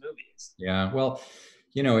those movies. Yeah, well,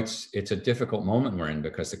 you know, it's a difficult moment we're in,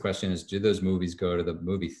 because the question is, do those movies go to the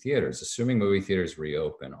movie theaters? Assuming movie theaters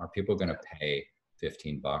reopen, are people going to pay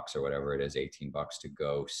 $15 or whatever it is, $18 to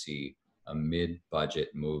go see a mid-budget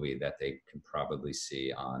movie that they can probably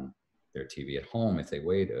see on their TV at home if they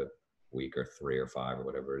wait a week or 3 or 5 or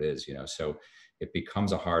whatever it is, you know? So it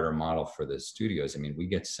becomes a harder model for the studios. I mean, we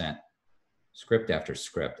get sent script after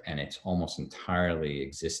script, and it's almost entirely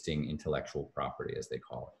existing intellectual property, as they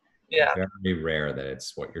call it. Yeah. Very rare that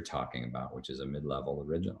it's what you're talking about, which is a mid-level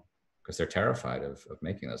original, because they're terrified of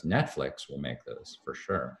making those. Netflix will make those for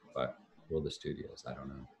sure, but will the studios? I don't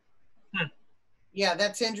know. Yeah,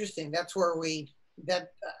 that's interesting. That's where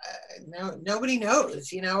nobody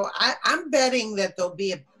knows. You know, I'm betting that there'll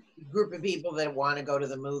be a group of people that want to go to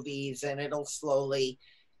the movies, and it'll slowly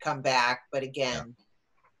come back. But again,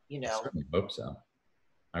 you know, I certainly hope so.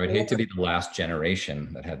 I would hate to be the last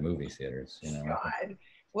generation that had movie theaters. You know. God.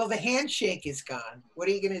 Well, the handshake is gone. What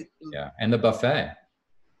are you gonna? Yeah, and the buffet.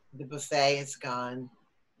 The buffet is gone.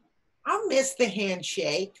 I'll miss the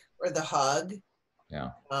handshake. or the hug. Yeah.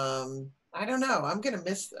 I don't know. I'm gonna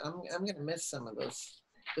miss some of those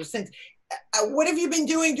things. What have you been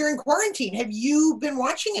doing during quarantine? Have you been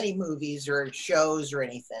watching any movies or shows or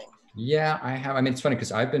anything? Yeah, I have. I mean, it's funny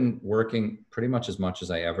because I've been working pretty much as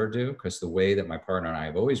I ever do, because the way that my partner and I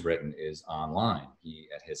have always written is online. He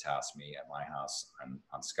at his house, me at my house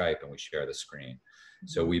on Skype, and we share the screen.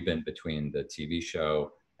 So we've been between the TV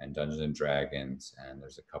show and Dungeons and Dragons, and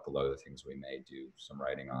there's a couple other things we may do some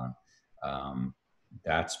writing on.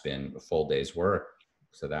 That's been a full day's work.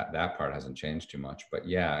 So that part hasn't changed too much. But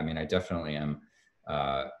yeah, I mean, I definitely am.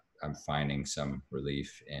 I'm finding some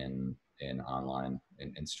relief in online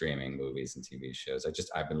in streaming movies and TV shows.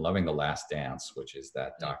 I've been loving The Last Dance, which is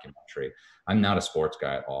that documentary. I'm not a sports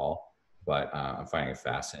guy at all, but I'm finding it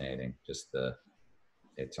fascinating.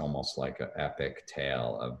 It's almost like an epic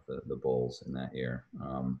tale of the Bulls in that year.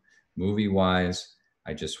 Movie wise,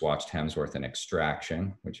 I just watched Hemsworth in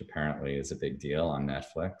Extraction, which apparently is a big deal on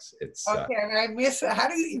Netflix. It's okay, and I miss.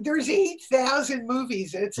 There's 8,000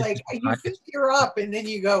 movies. It's like you think you're up, and then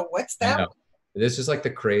you go, "What's that?" This is like the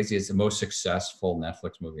craziest, the most successful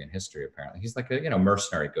Netflix movie in history. Apparently, he's like a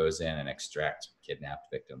mercenary, goes in and extracts kidnapped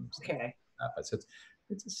victims. Okay, it's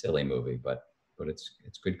a silly movie, but it's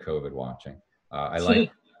good COVID watching. I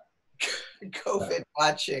like COVID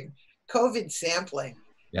watching, COVID sampling.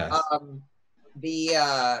 Yes.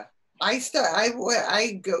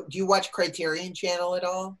 I go. Do you watch Criterion Channel at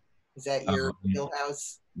all? Is that your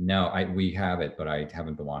wheelhouse? No, we have it, but I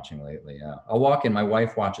haven't been watching lately. Yeah, I'll walk in. My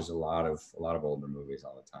wife watches a lot of older movies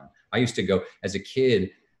all the time. I used to go as a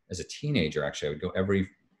kid, as a teenager. Actually, I would go every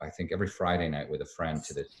Friday night with a friend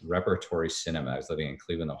to the Repertory Cinema. I was living in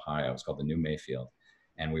Cleveland, Ohio. It's called the New Mayfield,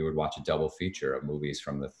 and we would watch a double feature of movies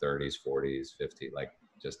from the 30s, 40s, 50s, like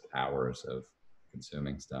just hours of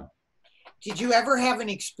consuming stuff. Did you ever have an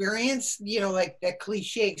experience, like that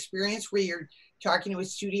cliche experience where you're talking to a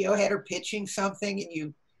studio head or pitching something and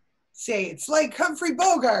you say, it's like Humphrey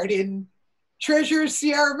Bogart in Treasure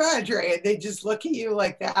Sierra Madre, and they just look at you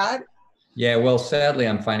like that? Yeah, well, sadly,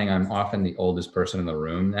 I'm finding I'm often the oldest person in the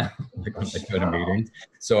room now, like when I go to meetings.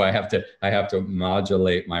 So I have to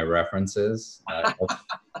modulate my references.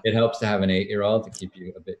 It helps to have an 8-year-old to keep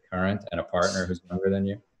you a bit current and a partner who's younger than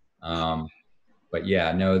you. But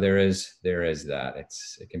yeah, no, there is that.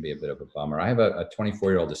 It can be a bit of a bummer. I have a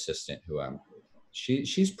 24-year-old assistant who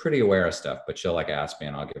she's pretty aware of stuff, but she'll like ask me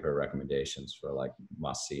and I'll give her recommendations for like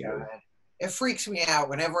must see. It freaks me out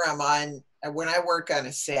whenever when I work on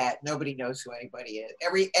a set, nobody knows who anybody is.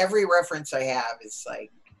 Every reference I have is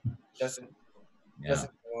like doesn't go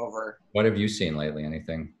over. What have you seen lately?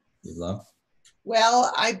 Anything you love?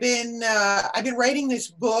 Well, I've been writing this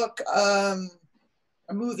book,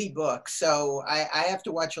 a movie book. So I have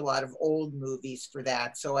to watch a lot of old movies for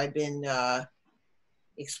that. So I've been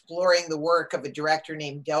exploring the work of a director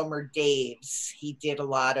named Delmer Daves. He did a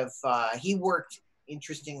lot of, he worked,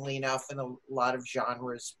 interestingly enough, in a lot of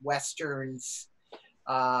genres, Westerns.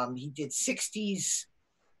 He did 60s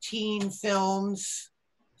teen films.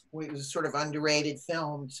 It was sort of underrated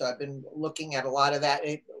film. So I've been looking at a lot of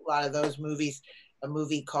those movies. A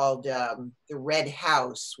movie called The Red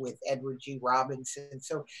House with Edward G. Robinson.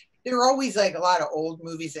 So there are always like a lot of old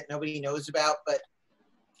movies that nobody knows about, but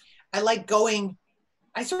I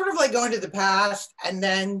sort of like going to the past and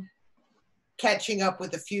then catching up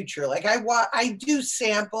with the future. Like I do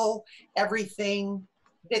sample everything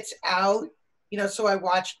that's out, so I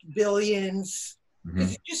watched Billions.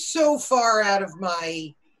 It's just so far out of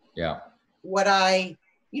my,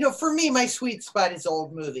 for me, my sweet spot is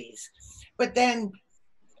old movies. But then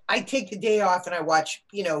I take the day off and I watch,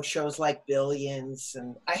 shows like Billions,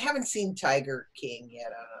 and I haven't seen Tiger King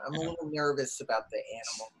yet. I'm a little nervous about the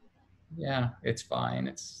animal. Yeah, it's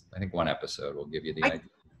fine. I think one episode will give you the idea.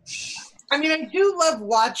 I mean, I do love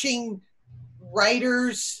watching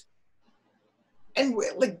writers, and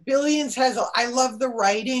like Billions I love the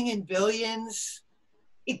writing in Billions.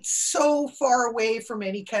 It's so far away from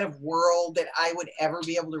any kind of world that I would ever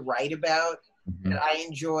be able to write about. That I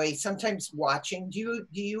enjoy sometimes watching. Do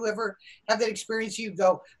you ever have that experience? You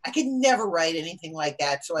go, I could never write anything like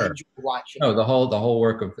that, so I enjoy watching. No, the whole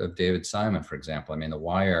work of David Simon, for example. I mean, The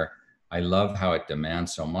Wire. I love how it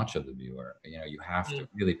demands so much of the viewer. You have to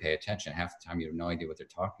really pay attention. Half the time, you have no idea what they're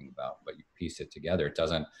talking about, but you piece it together. It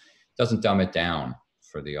doesn't dumb it down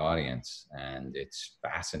for the audience, and it's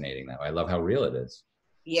fascinating that way. I love how real it is.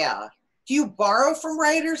 Yeah. Do you borrow from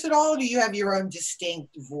writers at all? Or do you have your own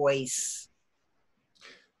distinct voice?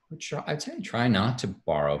 I'd say try not to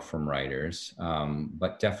borrow from writers,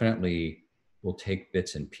 but definitely we'll take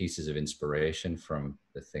bits and pieces of inspiration from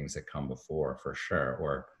the things that come before, for sure,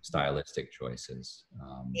 or stylistic choices.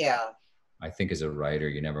 Yeah. I think as a writer,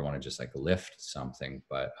 you never want to just like lift something,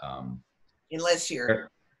 but unless you're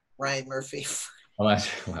Ryan Murphy well,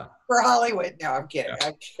 for Hollywood. No, I'm kidding. Yeah.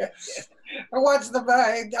 I'm kidding. I watched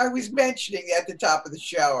I was mentioning at the top of the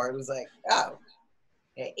show. I was like, oh,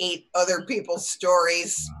 8 other people's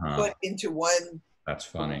stories put into one. That's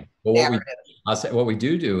funny. Well, what we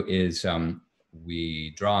do is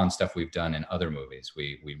we draw on stuff we've done in other movies.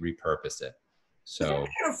 We repurpose it. So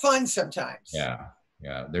it's kind of fun sometimes. Yeah.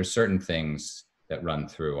 There's certain things that run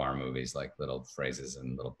through our movies, like little phrases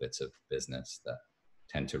and little bits of business that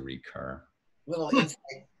tend to recur. Little insight.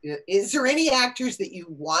 Is there any actors that you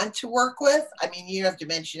want to work with? I mean, you don't have to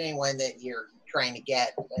mention anyone that you're trying to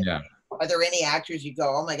get. Yeah. Are there any actors you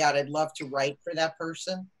go, oh my God, I'd love to write for that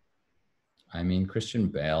person? I mean, Christian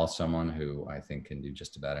Bale, someone who I think can do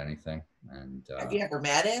just about anything. And have you ever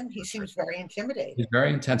met him? He seems very intimidating. He's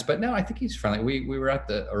very intense, but no, I think he's friendly. We were at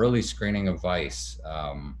the early screening of Vice,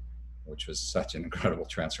 which was such an incredible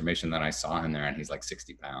transformation. Then I saw him there, and he's like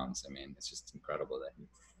 60 pounds. I mean, it's just incredible that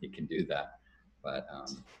he can do that. But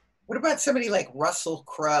what about somebody like Russell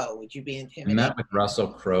Crowe? Would you be intimidated? I met with Russell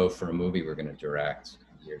Crowe for a movie we're going to direct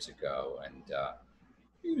years ago, and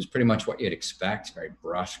he was pretty much what you'd expect. Very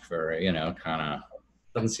brusque, very, kind of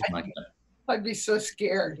doesn't seem like that. I'd be so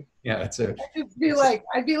scared. Yeah, that's it. I'd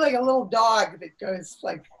be like a little dog that goes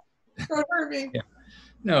like, don't hurt me. Yeah.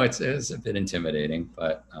 No, it's a bit intimidating,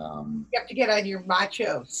 but you have to get on your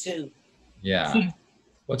macho suit. Yeah.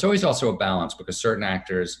 Well, it's always also a balance, because certain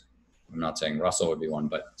actors, I'm not saying Russell would be one,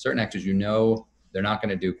 but certain actors, they're not going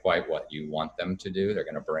to do quite what you want them to do. They're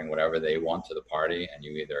going to bring whatever they want to the party, and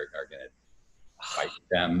you either are going to fight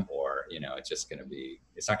them, or it's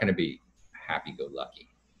not going to be happy-go-lucky.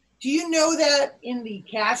 Do you know that in the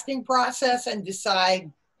casting process and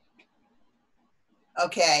decide,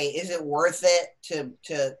 okay, is it worth it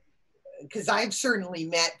to because I've certainly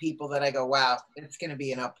met people that I go, wow, it's going to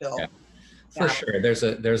be an uphill. Yeah, for sure. There's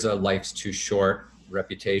a life's too short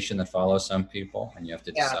reputation that follows some people, and you have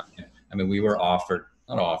to decide. Yeah. I mean, we were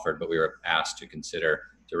not offered, but we were asked to consider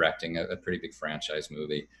directing a pretty big franchise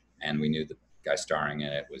movie, and we knew the guy starring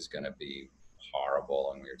in it was going to be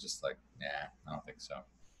horrible, and we were just like, nah, I don't think so.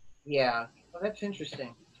 Yeah, well, that's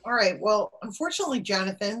interesting. All right, well, unfortunately,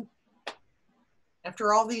 Jonathan,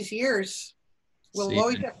 after all these years, we'll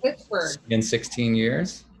always have Pittsburgh. In 16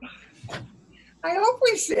 years? I hope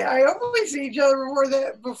we see each other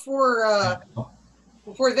before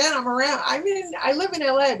then. I'm around. I mean, I live in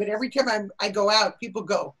LA, but every time I go out, people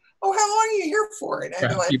go, oh, how long are you here for? And I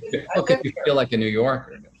go, you feel like a New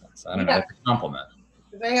Yorker. I don't know, it's a compliment.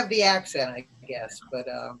 They have the accent, I guess. But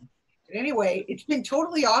anyway, it's been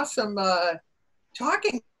totally awesome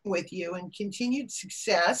talking with you, and continued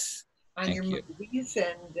success on your movies.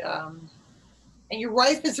 And your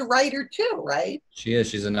wife is a writer too, right? She is.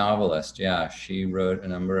 She's a novelist. Yeah, she wrote a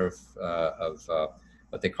number of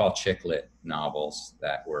what they call chick lit novels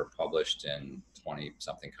that were published in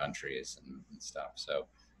 20-something countries and stuff. So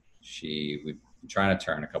we've been trying to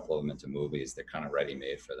turn a couple of them into movies. They're kind of ready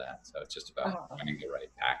made for that. So it's just about finding the right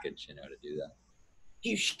package, to do that. Do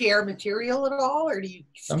you share material at all, or do you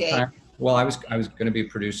stay? Sometimes. Well, I was going to be a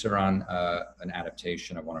producer on an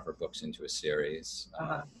adaptation of one of her books into a series,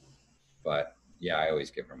 but yeah, I always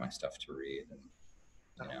give her my stuff to read, and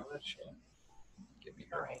she'll give me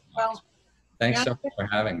her. Right. Well, thanks so much for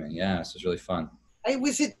having me. Yeah, this was really fun. It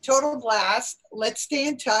was a total blast. Let's stay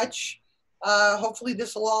in touch. Hopefully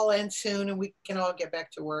this will all end soon and we can all get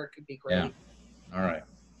back to work. It'd be great. Yeah. All right.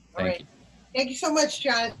 Thank you. Thank you so much,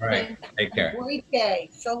 Jonathan. All right. Take care. Great day.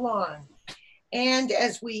 So long. And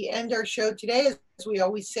as we end our show today, as we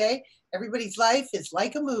always say, everybody's life is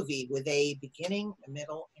like a movie with a beginning, a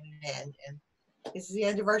middle, and an end. And this is the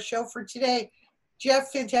end of our show for today.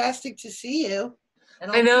 Jeff, fantastic to see you.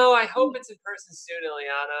 And I know. I hope it's in person soon,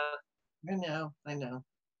 Ileana. I know. I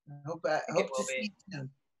hope to see you soon.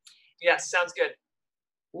 Yes, sounds good.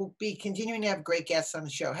 We'll be continuing to have great guests on the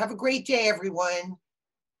show. Have a great day, everyone.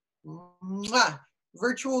 Mwah.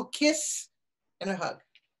 Virtual kiss and a hug.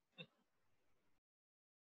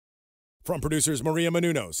 From producers Maria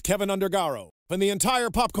Menounos, Kevin Undergaro, and the entire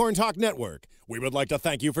Popcorn Talk Network, we would like to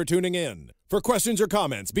thank you for tuning in. For questions or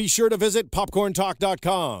comments, be sure to visit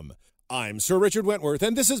popcorntalk.com. I'm Sir Richard Wentworth,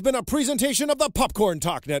 and this has been a presentation of the Popcorn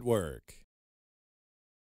Talk Network.